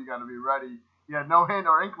telling him, oh, you got to be ready. He had no hint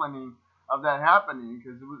or inkling of that happening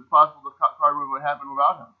because it was possible the card would happen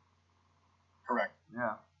without him. Correct.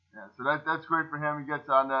 Yeah. So that's great for him. He gets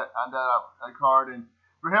on that card, and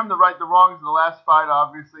for him to right the wrongs of the last fight,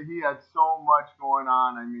 obviously he had so much going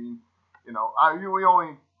on. I mean,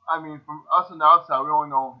 from us on the outside, we only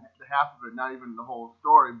know the half of it, not even the whole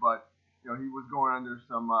story. But he was going under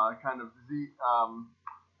some kind of disease,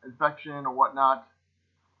 infection or whatnot,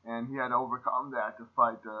 and he had to overcome that to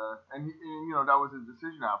fight. And that was his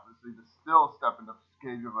decision, obviously, to still step in the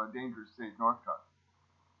cage of a dangerous Sage Northcutt.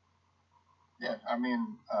 Yeah, I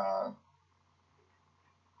mean,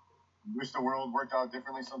 wish the world worked out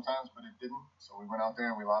differently sometimes, but it didn't. So we went out there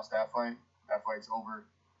and we lost that fight. That fight's over.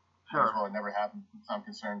 Sure. Well, it never happened. I'm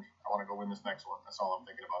concerned. I want to go win this next one. That's all I'm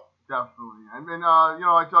thinking about. Definitely. And then,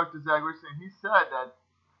 I talked to Zach recently. He said that,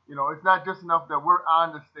 it's not just enough that we're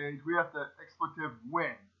on the stage. We have to expletive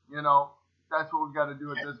win. That's what we've got to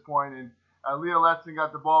do at this point. And Leah Letson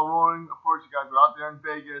got the ball rolling. Of course, you guys were out there in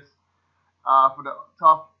Vegas for the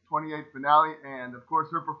tough 28th finale. And, of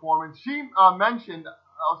course, her performance. She mentioned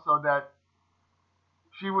also that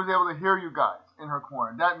she was able to hear you guys in her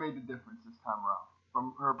corner. That made the difference this time around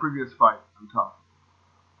from her previous fight on Tough.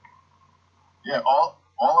 Yeah, all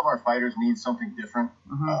of our fighters need something different.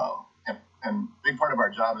 Mm-hmm. And big part of our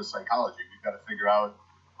job is psychology. We've got to figure out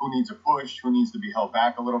who needs a push, who needs to be held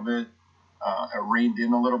back a little bit, reined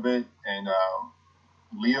in a little bit. And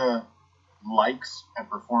Leah likes and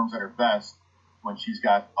performs at her best when she's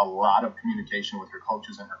got a lot of communication with her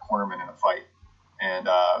coaches and her cornermen in a fight. And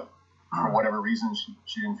for whatever reason,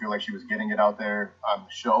 she didn't feel like she was getting it out there on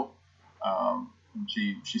the show.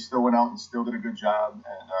 She still went out and still did a good job.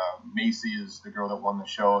 And Macy is the girl that won the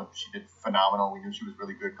show. She did phenomenal. We knew she was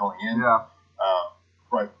really good going in. Yeah.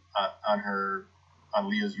 But on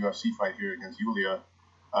Leah's UFC fight here against Yulia,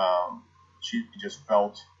 she just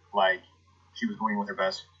felt like she was going with her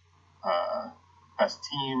best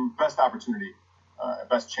team, best opportunity,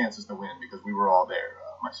 best chances to win because we were all there.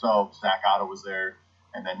 Myself, Zach Otto was there,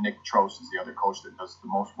 and then Nick Trost is the other coach that does the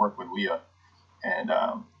most work with Leah. And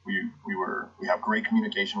we have great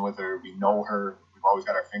communication with her. We know her. We've always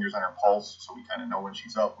got our fingers on her pulse, so we kind of know when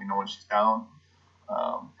she's up. We know when she's down,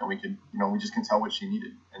 and we can, we just can tell what she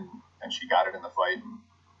needed, and she got it in the fight and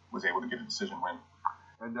was able to get a decision win.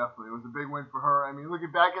 And definitely, it was a big win for her. I mean,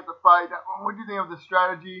 looking back at the fight, what do you think of the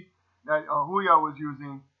strategy that Julia was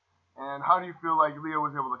using, and how do you feel like Leah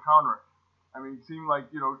was able to counter it? I mean, it seemed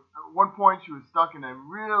like at one point she was stuck in a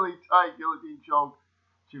really tight guillotine choke.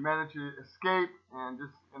 She managed to escape, and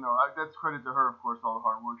just, that's credit to her, of course, all the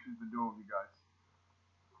hard work she's been doing with you guys.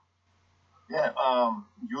 Yeah,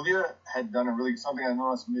 Yulia had done something I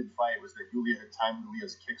noticed mid-fight was that Yulia had timed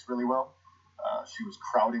Leah's kicks really well. She was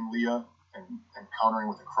crowding Leah and countering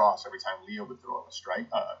with a cross every time Leah would throw a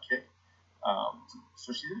kick.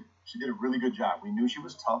 So she did a really good job. We knew she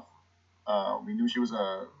was tough. We knew she was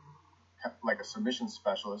a submission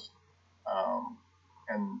specialist.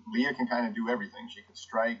 And Leah can kind of do everything. She can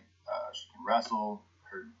strike, she can wrestle.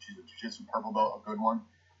 She's a jiu-jitsu purple belt, a good one.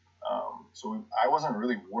 So I wasn't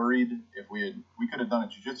really worried if we could have done a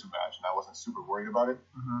jiu-jitsu match, and I wasn't super worried about it.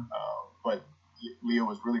 Mm-hmm. But Leah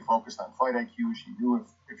was really focused on fight IQ. She knew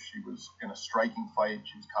if she was in a striking fight,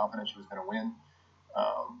 she was confident she was going to win,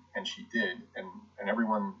 and she did. And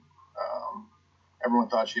everyone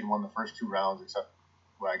thought she had won the first 2 rounds, except,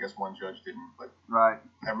 well, I guess one judge didn't, but right.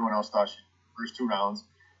 Everyone else thought she first 2 rounds,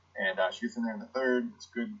 and she gets in there in the third. It's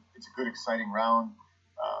good. It's a good, exciting round.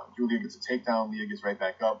 Yulia gets a takedown. Leah gets right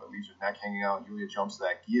back up, but leaves her neck hanging out. Yulia jumps to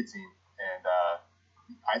that guillotine, and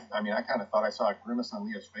I kind of thought I saw a grimace on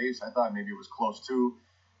Leah's face. I thought maybe it was close too,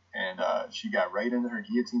 and she got right into her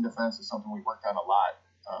guillotine defense. It's something we worked on a lot,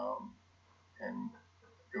 and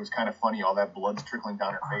it was kind of funny. All that blood's trickling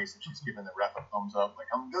down her face, and she's giving the ref a thumbs up, like,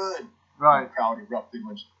 I'm good. Right. And the crowd erupted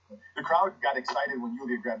when the crowd got excited when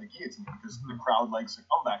Yulia grabbed the guillotine because the crowd likes a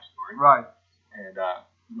comeback story. Right. And,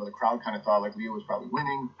 the crowd kind of thought like Leah was probably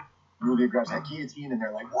winning. Yulia grabs that guillotine, and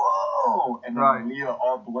they're like, whoa! And then when Leah,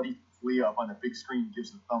 all bloody Leah up on the big screen,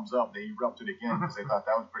 gives the thumbs up, they erupted again because they thought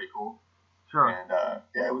that was pretty cool. Sure. And,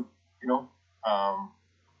 it was,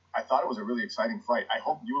 I thought it was a really exciting fight. I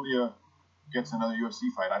hope Yulia gets another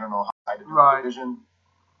UFC fight. I don't know how I did the division,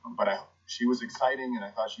 but she was exciting, and I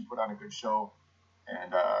thought she put on a good show.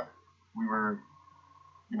 And we were,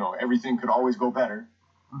 everything could always go better,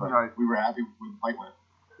 but we were happy with the fight went.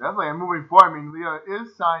 Definitely, and moving forward, I mean, Leah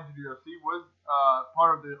is signed to the UFC, was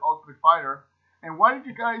part of the Ultimate Fighter. And why did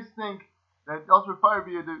you guys think that the Ultimate Fighter would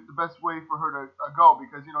be the best way for her to go?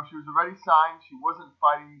 Because, she was already signed. She wasn't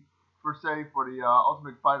fighting, per se, for the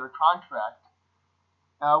Ultimate Fighter contract.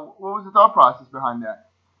 What was the thought process behind that?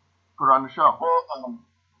 Put her on the show. Well,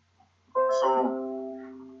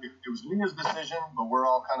 so it was Leah's decision, but we're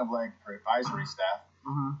all kind of like her advisory staff.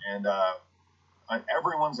 And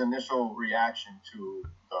everyone's initial reaction to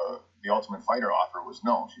the Ultimate Fighter offer was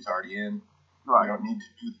no, she's already in. Right. We don't need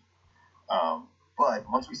to do that. But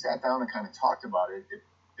once we sat down and kind of talked about it,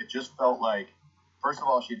 it just felt like, first of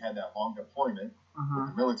all, she'd had that long deployment with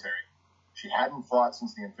the military. She hadn't fought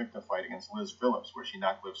since the Invicta fight against Liz Phillips, where she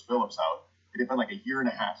knocked Liz Phillips out. It had been like a year and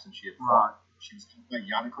a half since she had fought. She was like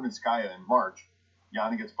Yana Kunitskaya in March.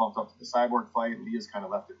 Yana gets bumped up to the Cyborg fight. Leah's kind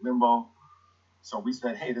of left in limbo. So we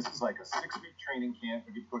said, hey, this is like a 6-week training camp.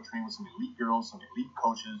 You get to go train with some elite girls, some elite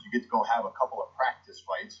coaches. You get to go have a couple of practice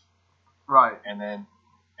fights. Right. And then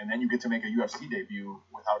you get to make a UFC debut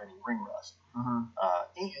without any ring rust.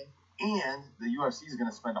 And the UFC is going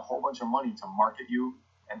to spend a whole bunch of money to market you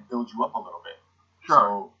and build you up a little bit. Sure.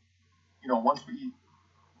 So,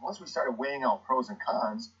 once we started weighing out pros and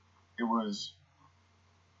cons, it was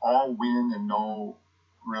all win and no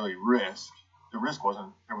really risk. There was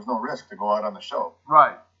no risk to go out on the show.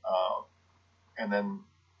 Right. And then,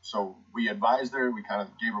 so we advised her, we kind of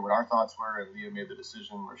gave her what our thoughts were, and Leah made the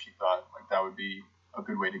decision where she thought like that would be a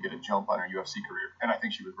good way to get a jump on her UFC career. And I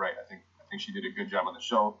think she was right. I think she did a good job on the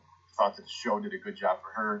show. Thought that the show did a good job for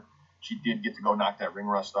her. She did get to go knock that ring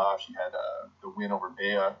rust off. She had the win over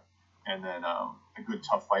Bea, and then a good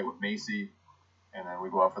tough fight with Macy. And then we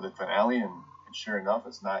go out for the finale, and sure enough,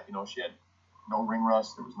 it's not, she had no ring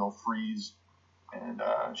rust, there was no freeze, and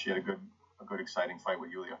she had a good exciting fight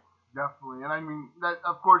with Yulia. Definitely, and I mean, that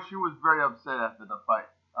of course, she was very upset after the fight,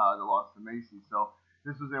 the loss to Macy, so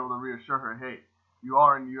this was able to reassure her, hey, you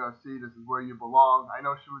are in the UFC, this is where you belong. I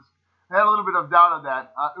know she had a little bit of doubt of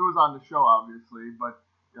that. It was on the show, obviously, but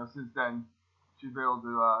since then, she's been able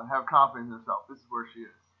to have confidence in herself. This is where she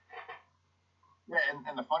is. Yeah,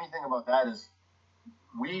 and the funny thing about that is,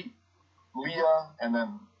 Leah and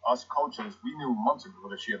then us coaches, we knew months ago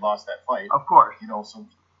that she had lost that fight. Of course. So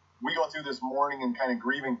we go through this mourning and kind of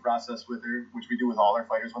grieving process with her, which we do with all our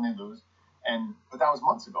fighters when they lose. But that was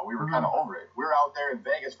months ago. We were kind of over it. We're out there in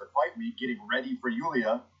Vegas for fight week getting ready for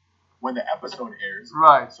Yulia when the episode airs.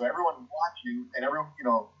 Right. So everyone watching and everyone,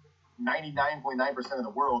 99.9% of the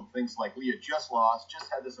world thinks like Leah just lost, just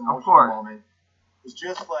had this emotional moment, was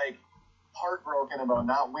just like heartbroken about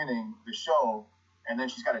not winning the show, and then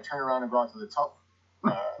she's got to turn around and go out to the tough,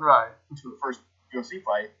 to the first UFC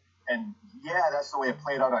fight. And yeah, that's the way it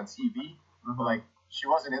played out on TV. But like, she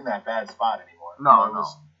wasn't in that bad spot anymore. No,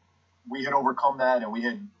 we had overcome that, and we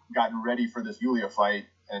had gotten ready for this Yulia fight,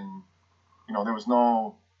 and there was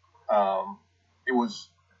no, it was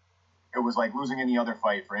like losing any other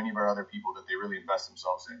fight for any of our other people that they really invest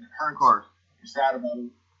themselves in. It hurts. Of course. You're sad about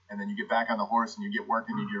it, and then you get back on the horse and you get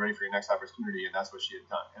working, you get ready for your next opportunity, and that's what she had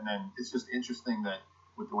done. And then it's just interesting that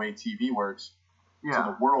with the way TV works, to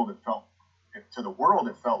the world it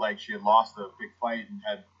felt like she had lost a big fight and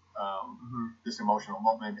had this emotional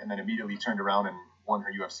moment, and then immediately turned around and won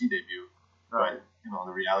her UFC debut. Right. But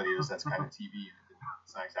the reality is that's kind of TV, and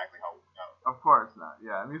it's not exactly how it worked out. Of course not.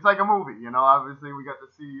 Yeah, I mean, it's like a movie. Obviously we got to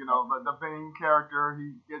see the main character,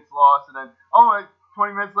 he gets lost, and then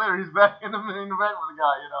 20 minutes later he's back in the main event with a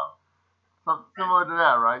guy. Something similar to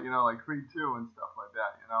that, right? Like Creed 2 and stuff like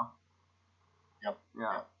that. Yep.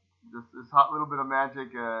 Yeah. Yep. Just this hot little bit of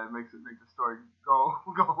magic makes the story go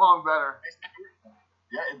along better.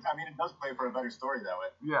 Yeah, it does play for a better story that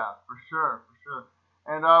way. Yeah, for sure.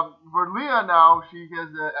 And for Leah now, she has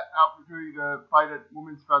the opportunity to fight at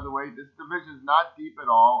women's featherweight. This division is not deep at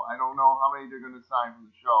all. I don't know how many they're going to sign from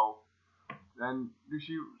the show. And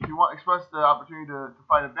she expressed the opportunity to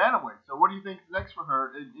fight at bantamweight. So what do you think is next for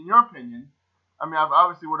her, in your opinion? I mean,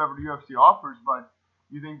 obviously whatever the UFC offers, but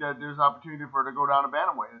you think that there's opportunity for her to go down to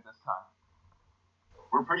bantamweight at this time?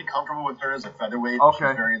 We're pretty comfortable with her as a featherweight. Okay.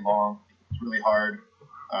 She's very long. It's really hard.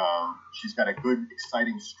 She's got a good,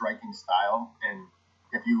 exciting striking style. And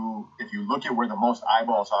if you look at where the most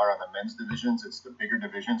eyeballs are on the men's divisions, it's the bigger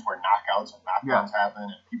divisions where knockouts and knockdowns happen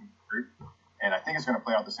and people get hurt. And I think it's going to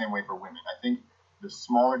play out the same way for women. I think the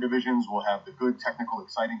smaller divisions will have the good, technical,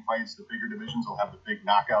 exciting fights. The bigger divisions will have the big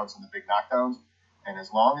knockouts and the big knockdowns. And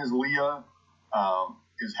as long as Leah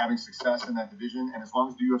is having success in that division, and as long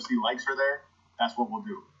as the UFC likes her there, that's what we'll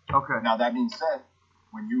do. Okay. Now, that being said,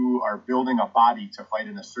 when you are building a body to fight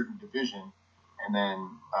in a certain division, and then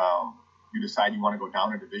you decide you want to go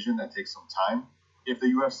down a division, that takes some time. If the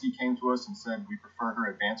UFC came to us and said we prefer her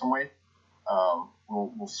at bantamweight,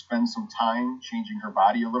 we'll spend some time changing her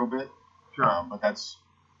body a little bit. Sure. But that's,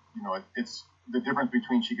 it's the difference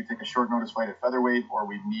between she could take a short notice fight at featherweight, or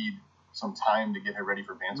we need some time to get her ready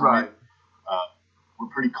for bantamweight. Right. We're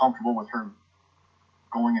pretty comfortable with her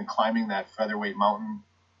going and climbing that featherweight mountain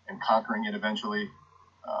and conquering it eventually.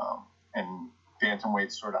 And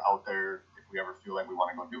bantamweight's sort of out there if we ever feel like we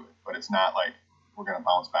want to go do it. But it's not like we're going to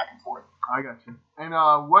bounce back and forth. I got you. And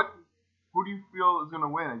who do you feel is going to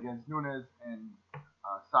win against Nunes and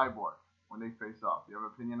Cyborg when they face off? Do you have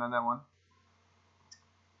an opinion on that one?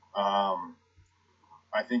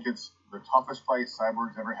 I think it's the toughest fight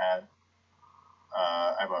Cyborg's ever had.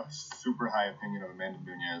 I have a super high opinion of Amanda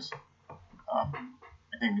Nunes. I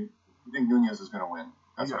think Nunes is going to win.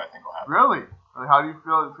 That's what I think will happen. Really? How do you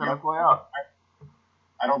feel it's going to play out?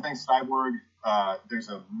 I don't think Cyborg, there's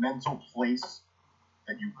a mental place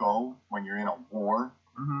that you go when you're in a war,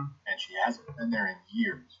 and she hasn't been there in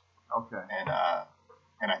years. Okay. And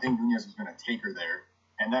I think Nunes is going to take her there.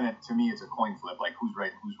 And then to me, it's a coin flip, like who's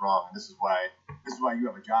right and who's wrong. And this is why you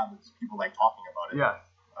have a job, because people like talking about it. Yeah.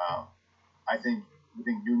 I think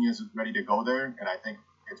Nunes is ready to go there, and I think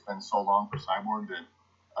it's been so long for Cyborg that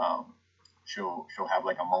she'll have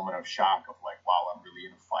like a moment of shock of like, wow, I'm really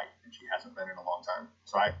in a fight, and she hasn't been in a long time.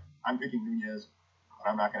 So I'm picking Nunes, but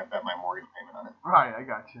I'm not going to bet my mortgage payment on it. Right, I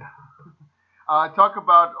got you. Talk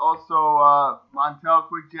about also Montel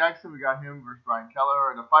Quick Jackson. We got him versus Brian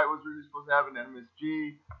Keller, and the fight was really supposed to happen at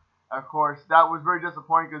MSG. Of course, that was very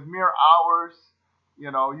disappointing because mere hours, you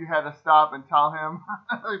had to stop and tell him.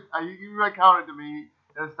 You recounted to me.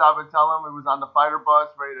 You had to stop and tell him it was on the fighter bus,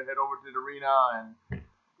 ready to head over to the arena, and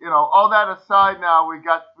all that aside, now we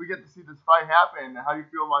get to see this fight happen. How do you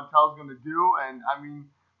feel Montel's going to do? And I mean,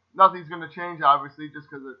 nothing's going to change, obviously, just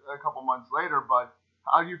because a couple months later. But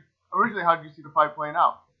how did you see the fight playing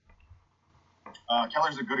out?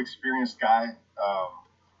 Keller's a good, experienced guy.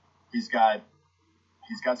 He's got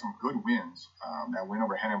some good wins. That win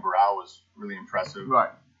over Renan Barao was really impressive. Right.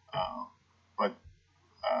 But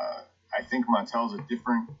I think Montel's a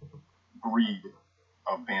different breed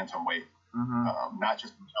of bantamweight. Not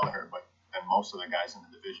just in Kelleher, but than most of the guys in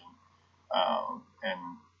the division. And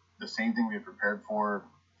the same thing we had prepared for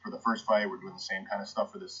the first fight, we're doing the same kind of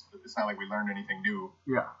stuff for this. It's not like we learned anything new.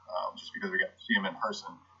 Yeah. Just because we got to see him in person.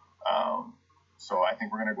 So I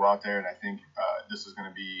think we're going to go out there, and I think this is going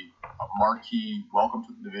to be a marquee welcome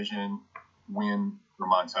to the division win for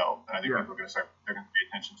Montel. And I think people are going to they're going to pay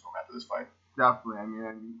attention to him after this fight. Definitely.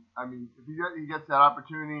 I mean, if he gets that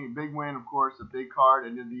opportunity, big win, of course, a big card,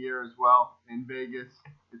 end of the year as well in Vegas.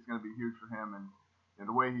 It's going to be huge for him, and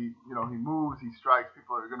the way he moves, he strikes.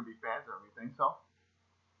 People are going to be fans of him. You think so?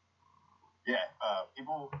 Yeah.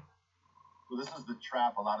 People. So this is the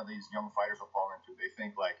trap a lot of these young fighters will fall into. They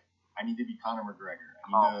think like, I need to be Conor McGregor.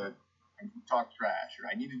 I need to talk trash,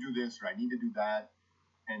 or I need to do this, or I need to do that.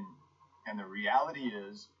 And the reality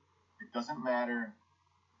is, it doesn't matter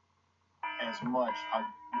as much how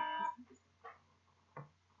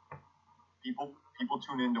people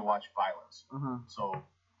tune in to watch violence. So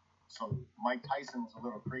Mike Tyson was a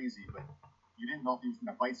little crazy, but you didn't know if he was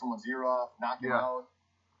going to bite someone's ear off, knock him out,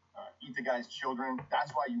 eat the guy's children.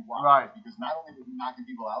 That's why you watch. Right. Because not only was he knocking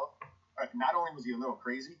people out, not only was he a little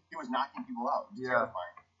crazy, he was knocking people out. It was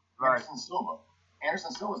terrifying. Right.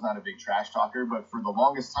 Anderson Silva's not a big trash talker, but for the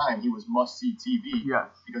longest time, he was must-see TV.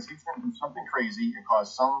 Yes. Because he was going to do something crazy and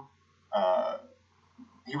cause some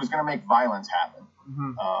he was going to make violence happen.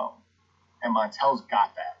 And Montel's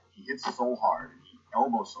got that. He hits so hard, and he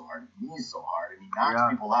elbows so hard, he knees so hard, and he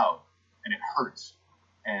knocks people out, and it hurts.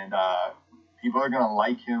 And people are going to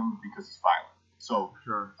like him because he's violent. So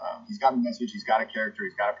he's got a message, he's got a character,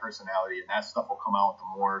 he's got a personality, and that stuff will come out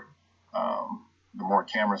the more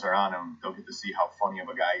cameras are on him. They'll get to see how funny of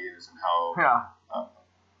a guy he is and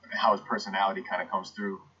how his personality kind of comes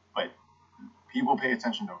through. But people pay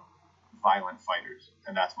attention to violent fighters,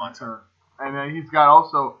 and that's Montel. And he's got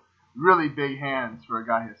also really big hands for a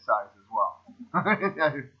guy his size as well.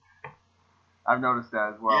 I've noticed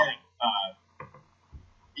that as well. Yeah,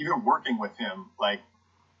 even working with him, like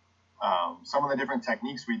some of the different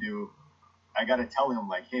techniques we do, I got to tell him,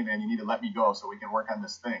 like, hey, man, you need to let me go so we can work on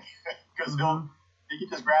this thing. Because he can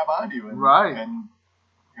just grab onto you. And,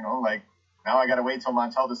 you know, like, now I got to wait till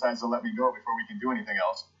Montel decides to let me go before we can do anything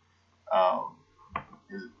else.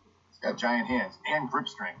 He's got giant hands and grip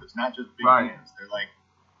strength. It's not just big hands. They're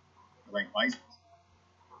like biceps.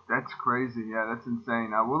 That's crazy. Yeah, that's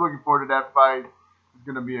insane. We're looking forward to that fight. It's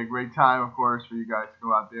going to be a great time, of course, for you guys to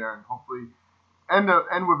go out there and hopefully end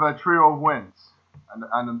with a trio of wins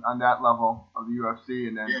on that level of the UFC.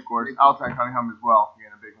 And then, of course, Altai Cunningham as well,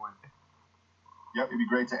 getting a big win. Yep, it'd be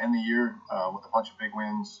great to end the year with a bunch of big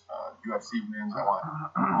wins, UFC wins. I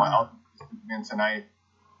want Altai to win tonight.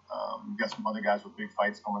 We've got some other guys with big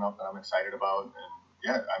fights coming up that I'm excited about. And,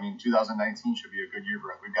 yeah, I mean, 2019 should be a good year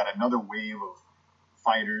for us. We've got another wave of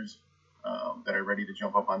fighters that are ready to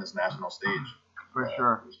jump up on this national stage. For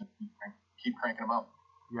sure. Keep cranking them out.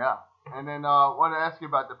 Yeah. And then I want to ask you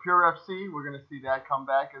about the Pure FC. We're going to see that come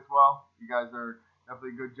back as well. You guys are definitely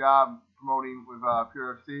a good job promoting with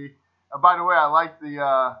Pure FC. By the way, I like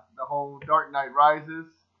the whole Dark Knight Rises.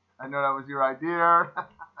 I know that was your idea.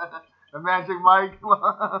 The Magic Mike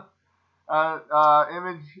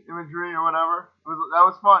imagery or whatever. That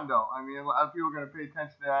was fun, though. I mean, a lot of people are going to pay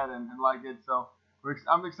attention to that and like it. So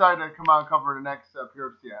I'm excited to come out and cover the next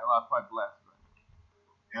Pure FC. I had a lot of fun last.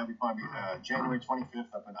 Yeah, it'll be fun. January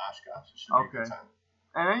 25th up in Oshkosh. It should be a good time.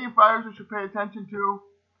 And any fighters we should pay attention to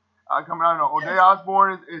coming out? O'Day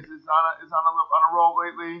Osborne is on a roll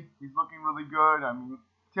lately. He's looking really good. I mean,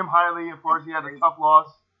 Tim Hiley, of course, he had a tough loss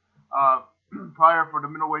prior for the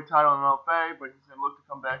middleweight title in LFA, but he's going to look to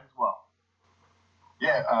come back as well.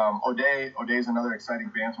 Yeah, O'Day's another exciting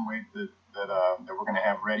bantamweight that we're going to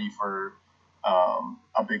have ready for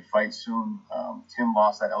a big fight soon. Tim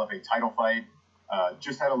lost that LFA title fight.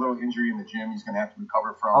 Just had a little injury in the gym. He's going to have to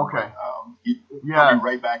recover from. Okay. He'll be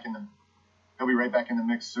right back in the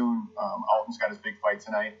mix soon. Alton's got his big fight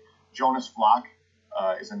tonight. Jonas Flock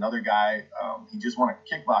is another guy. He just won a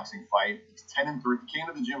kickboxing fight. He's 10-3. He came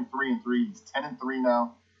to the gym 3-3. He's 10-3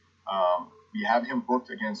 now. We have him booked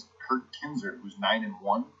against Kurt Kinzer, who's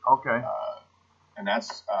 9-1. Okay. And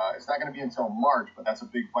that's it's not going to be until March, but that's a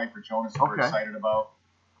big fight for Jonas that we're excited about.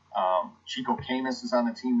 Chico Camus is on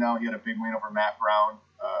the team now. He had a big win over Matt Brown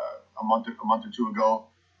a month or two ago.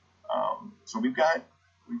 So we've got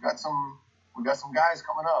some guys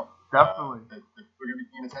coming up. Definitely. That we're going to be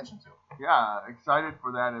paying attention to. Yeah, excited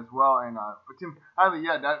for that as well. And for Tim Hiley,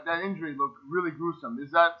 that injury looked really gruesome.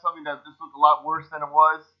 Is that something that just looked a lot worse than it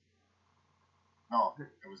was? No,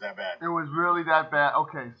 it was that bad. It was really that bad.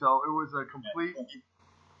 Okay, so it was a complete.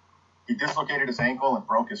 He dislocated his ankle and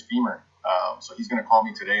broke his femur. So he's going to call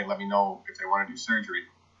me today and let me know if they want to do surgery.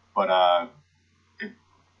 But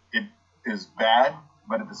it is bad,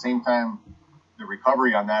 but at the same time, the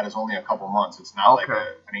recovery on that is only a couple months. It's not like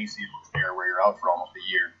an ACL tear where you're out for almost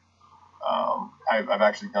a year. I've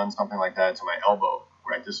actually done something like that to my elbow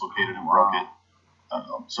where I dislocated and broke it.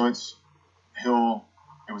 So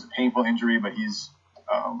it was a painful injury, but he's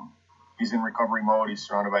in recovery mode. He's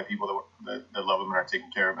surrounded by people that love him and are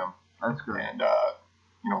taking care of him. That's good. And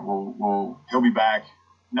he'll be back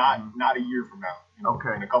not a year from now.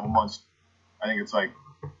 In a couple months. I think it's like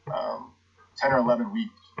 10 or 11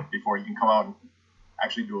 weeks before he can come out and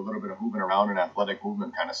actually do a little bit of moving around and athletic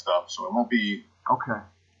movement kind of stuff. So it won't be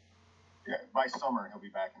Yeah, by summer he'll be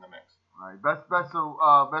back in the mix. All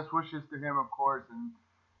right, best wishes to him, of course. And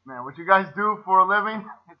man, what you guys do for a living,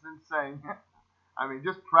 it's insane. I mean,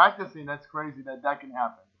 just practicing, that's crazy that can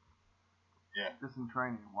happen. Yeah. Just in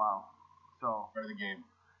training, wow. So part of the game.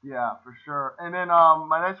 Yeah, for sure. And then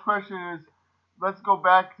my next question is, let's go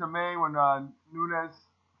back to May when Nunes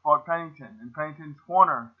fought Pennington, and Pennington's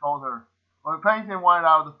corner told her, well, Pennington wanted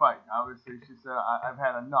out of the fight. Obviously, she said, I've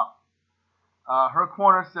had enough. Her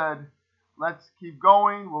corner said, let's keep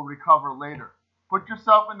going, we'll recover later. Put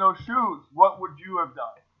yourself in those shoes. What would you have done?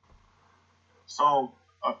 So,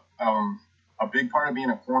 a big part of being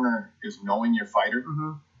a corner is knowing your fighter,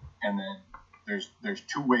 and then there's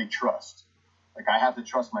two-way trust. Like, I have to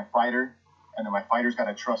trust my fighter, and then my fighter's got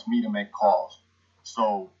to trust me to make calls.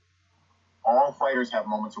 So, all fighters have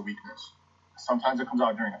moments of weakness. Sometimes it comes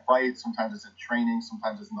out during a fight, sometimes it's in training,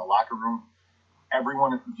 sometimes it's in the locker room.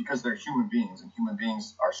 Everyone, because they're human beings, and human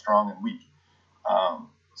beings are strong and weak.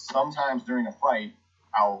 Sometimes during a fight,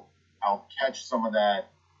 I'll catch some of that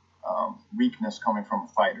weakness coming from a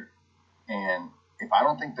fighter, and if I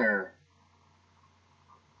don't think they're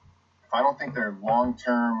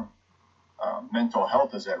long-term mental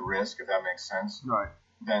health is at risk, if that makes sense, right?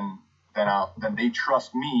 Then they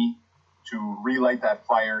trust me to relight that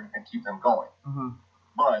fire and keep them going. Mm-hmm.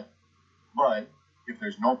 But if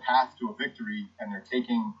there's no path to a victory and they're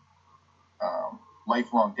taking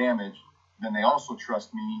lifelong damage, then they also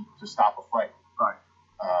trust me to stop a fight. Right.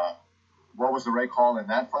 What was the right call in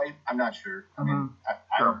that fight? I'm not sure. I mean,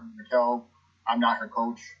 I don't know Raquel. I'm not her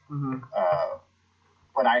coach. Mm-hmm.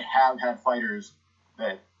 But I have had fighters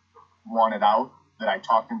that wanted out that I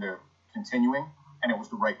talked into continuing, and it was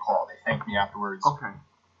the right call. They thanked me afterwards. Okay.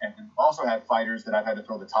 And also had fighters that I've had to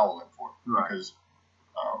throw the towel in for. Right. Because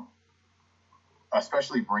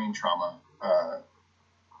especially brain trauma,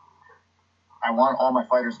 I want all my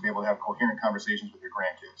fighters to be able to have coherent conversations with their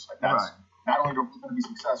grandkids. Like that's right. Not only do they be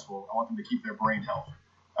successful, I want them to keep their brain health.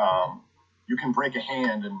 You can break a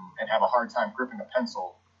hand and have a hard time gripping a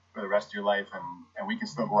pencil for the rest of your life, and we can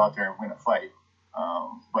still go out there and win a fight.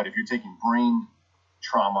 But if you're taking brain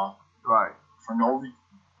trauma right. for no reason,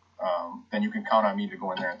 then you can count on me to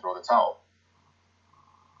go in there and throw the towel.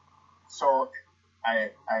 So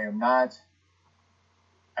I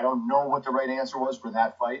don't know what the right answer was for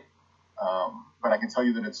that fight, but I can tell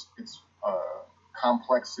you that it's a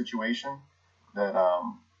complex situation that,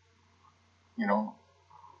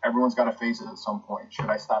 everyone's got to face it at some point. Should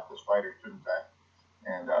I stop this fight or shouldn't I?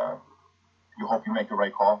 And you hope you make the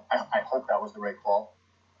right call. I hope that was the right call.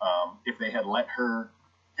 If they had let her,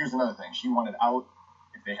 here's another thing. She wanted out.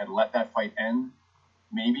 If they had let that fight end,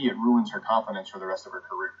 maybe it ruins her confidence for the rest of her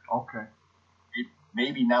career. Okay.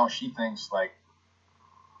 Maybe now she thinks, like,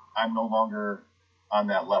 I'm no longer on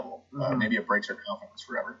that level. Mm-hmm. Maybe it breaks her confidence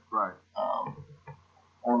forever. Right.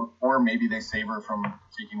 Or maybe they save her from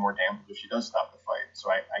taking more damage if she does stop the fight. So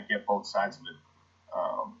I get both sides of it,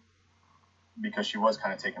 because she was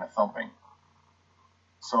kind of taking a thumping.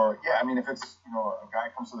 So, yeah, I mean, if it's, a guy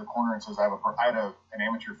comes to the corner and says, I had an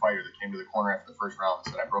amateur fighter that came to the corner after the first round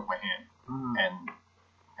and said, I broke my hand. Mm-hmm.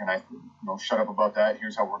 And I, shut up about that.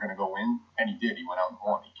 Here's how we're going to go in. And he did. He went out and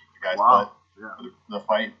won. He kicked the guy's butt for the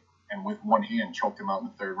fight, and with one hand choked him out in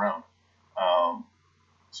the third round.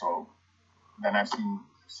 So then I've seen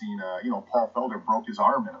Paul Felder broke his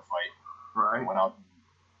arm in a fight. Right. And went out and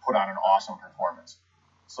put on an awesome performance.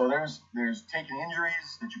 So there's taking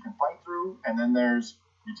injuries that you can fight through, and then there's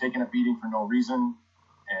you taking a beating for no reason,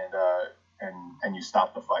 and you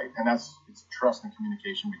stop the fight. And it's trust and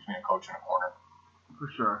communication between a coach and a corner. For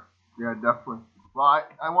sure. Yeah, definitely. Well,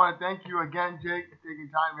 I want to thank you again, Jake, for taking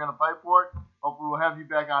time to be on the Fight For It. Hopefully we'll have you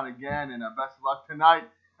back on again, and best of luck tonight.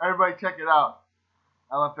 Everybody check it out.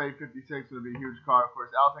 LFA 56 will be a huge card. Of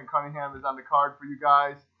course, Alton Cunningham is on the card for you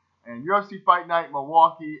guys. And UFC Fight Night,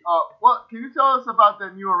 Milwaukee. Well, can you tell us about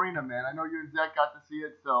the new arena, man? I know you and Zach got to see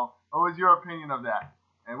it, so what was your opinion of that?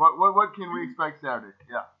 And what can we expect Saturday?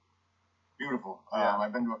 Yeah. Beautiful. Yeah.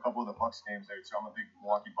 I've been to a couple of the Bucks games there, so I'm a big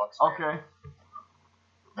Milwaukee Bucks fan. Okay.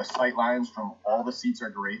 The sight lines from all the seats are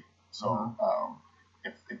great. So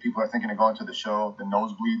if people are thinking of going to the show, the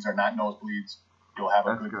nosebleeds are not nosebleeds. You'll have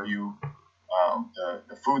a good view.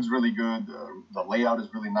 The food's really good. The layout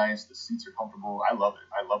is really nice. The seats are comfortable. I love it.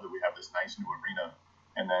 I love that we have this nice new arena.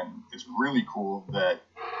 And then it's really cool that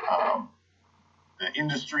the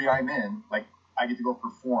industry I'm in, like, I get to go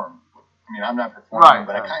perform. I mean, I'm not performing,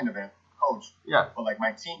 but I kind of am coach. Yeah. But, like,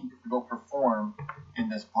 my team gets to go perform in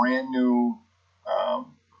this brand new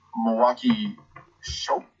Milwaukee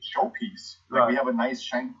showpiece. Like, we have a nice,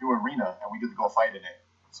 shiny new arena, and we get to go fight in it.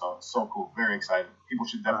 So, it's so cool. Very excited. People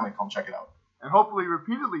should definitely come check it out. And hopefully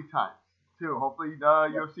repeatedly times, too. Hopefully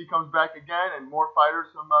UFC comes back again and more fighters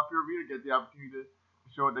from Pure Vita get the opportunity to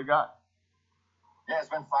show what they got. Yeah, it's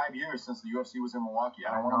been 5 years since the UFC was in Milwaukee.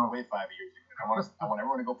 I don't want them to wait 5 years again. I want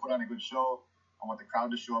everyone to go put on a good show. I want the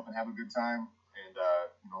crowd to show up and have a good time. And,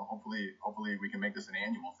 hopefully we can make this an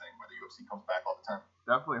annual thing where the UFC comes back all the time.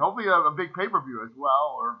 Definitely. Hopefully a big pay-per-view as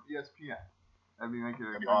well, or ESPN. That'd be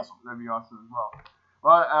awesome. That'd be awesome as well.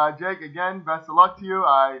 Well, Jake, again, best of luck to you.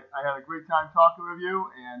 I had a great time talking with you,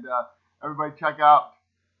 and everybody check out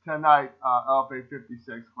tonight LFA 56.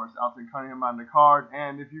 Of course, Alton Cunningham on the card.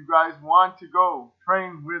 And if you guys want to go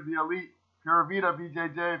train with the elite Pure Vita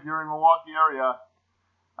BJJ, if you're in the Milwaukee area,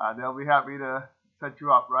 they'll be happy to set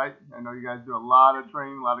you up, right? I know you guys do a lot of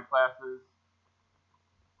training, a lot of classes.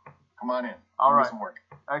 Come on in. All right. Some work.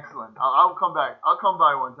 Excellent. I'll come back. I'll come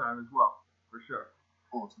by one time as well, for sure.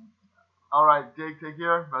 Cool. All right, Jake, take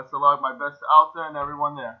care. Best of luck. My best to Alta and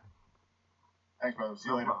everyone there. Thanks, brother. See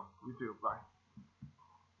you later. You too. Bye.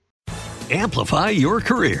 Amplify your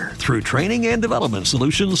career through training and development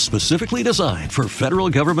solutions specifically designed for federal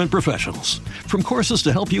government professionals. From courses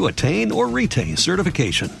to help you attain or retain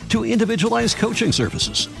certification, to individualized coaching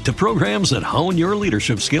services, to programs that hone your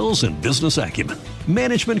leadership skills and business acumen,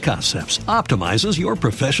 Management Concepts optimizes your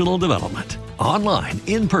professional development. Online,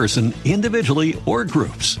 in person, individually, or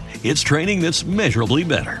groups, it's training that's measurably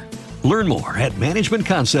better. Learn more at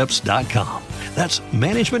managementconcepts.com. That's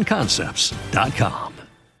managementconcepts.com.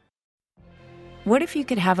 What if you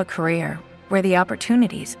could have a career where the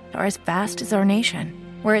opportunities are as vast as our nation,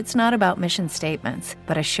 where it's not about mission statements,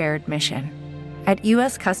 but a shared mission? At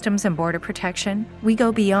U.S. Customs and Border Protection, we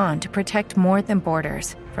go beyond to protect more than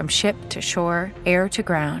borders. From ship to shore, air to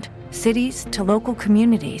ground, cities to local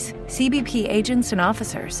communities, CBP agents and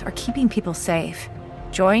officers are keeping people safe.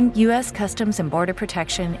 Join U.S. Customs and Border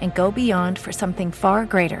Protection and go beyond for something far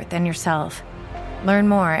greater than yourself. Learn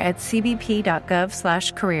more at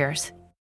cbp.gov/careers.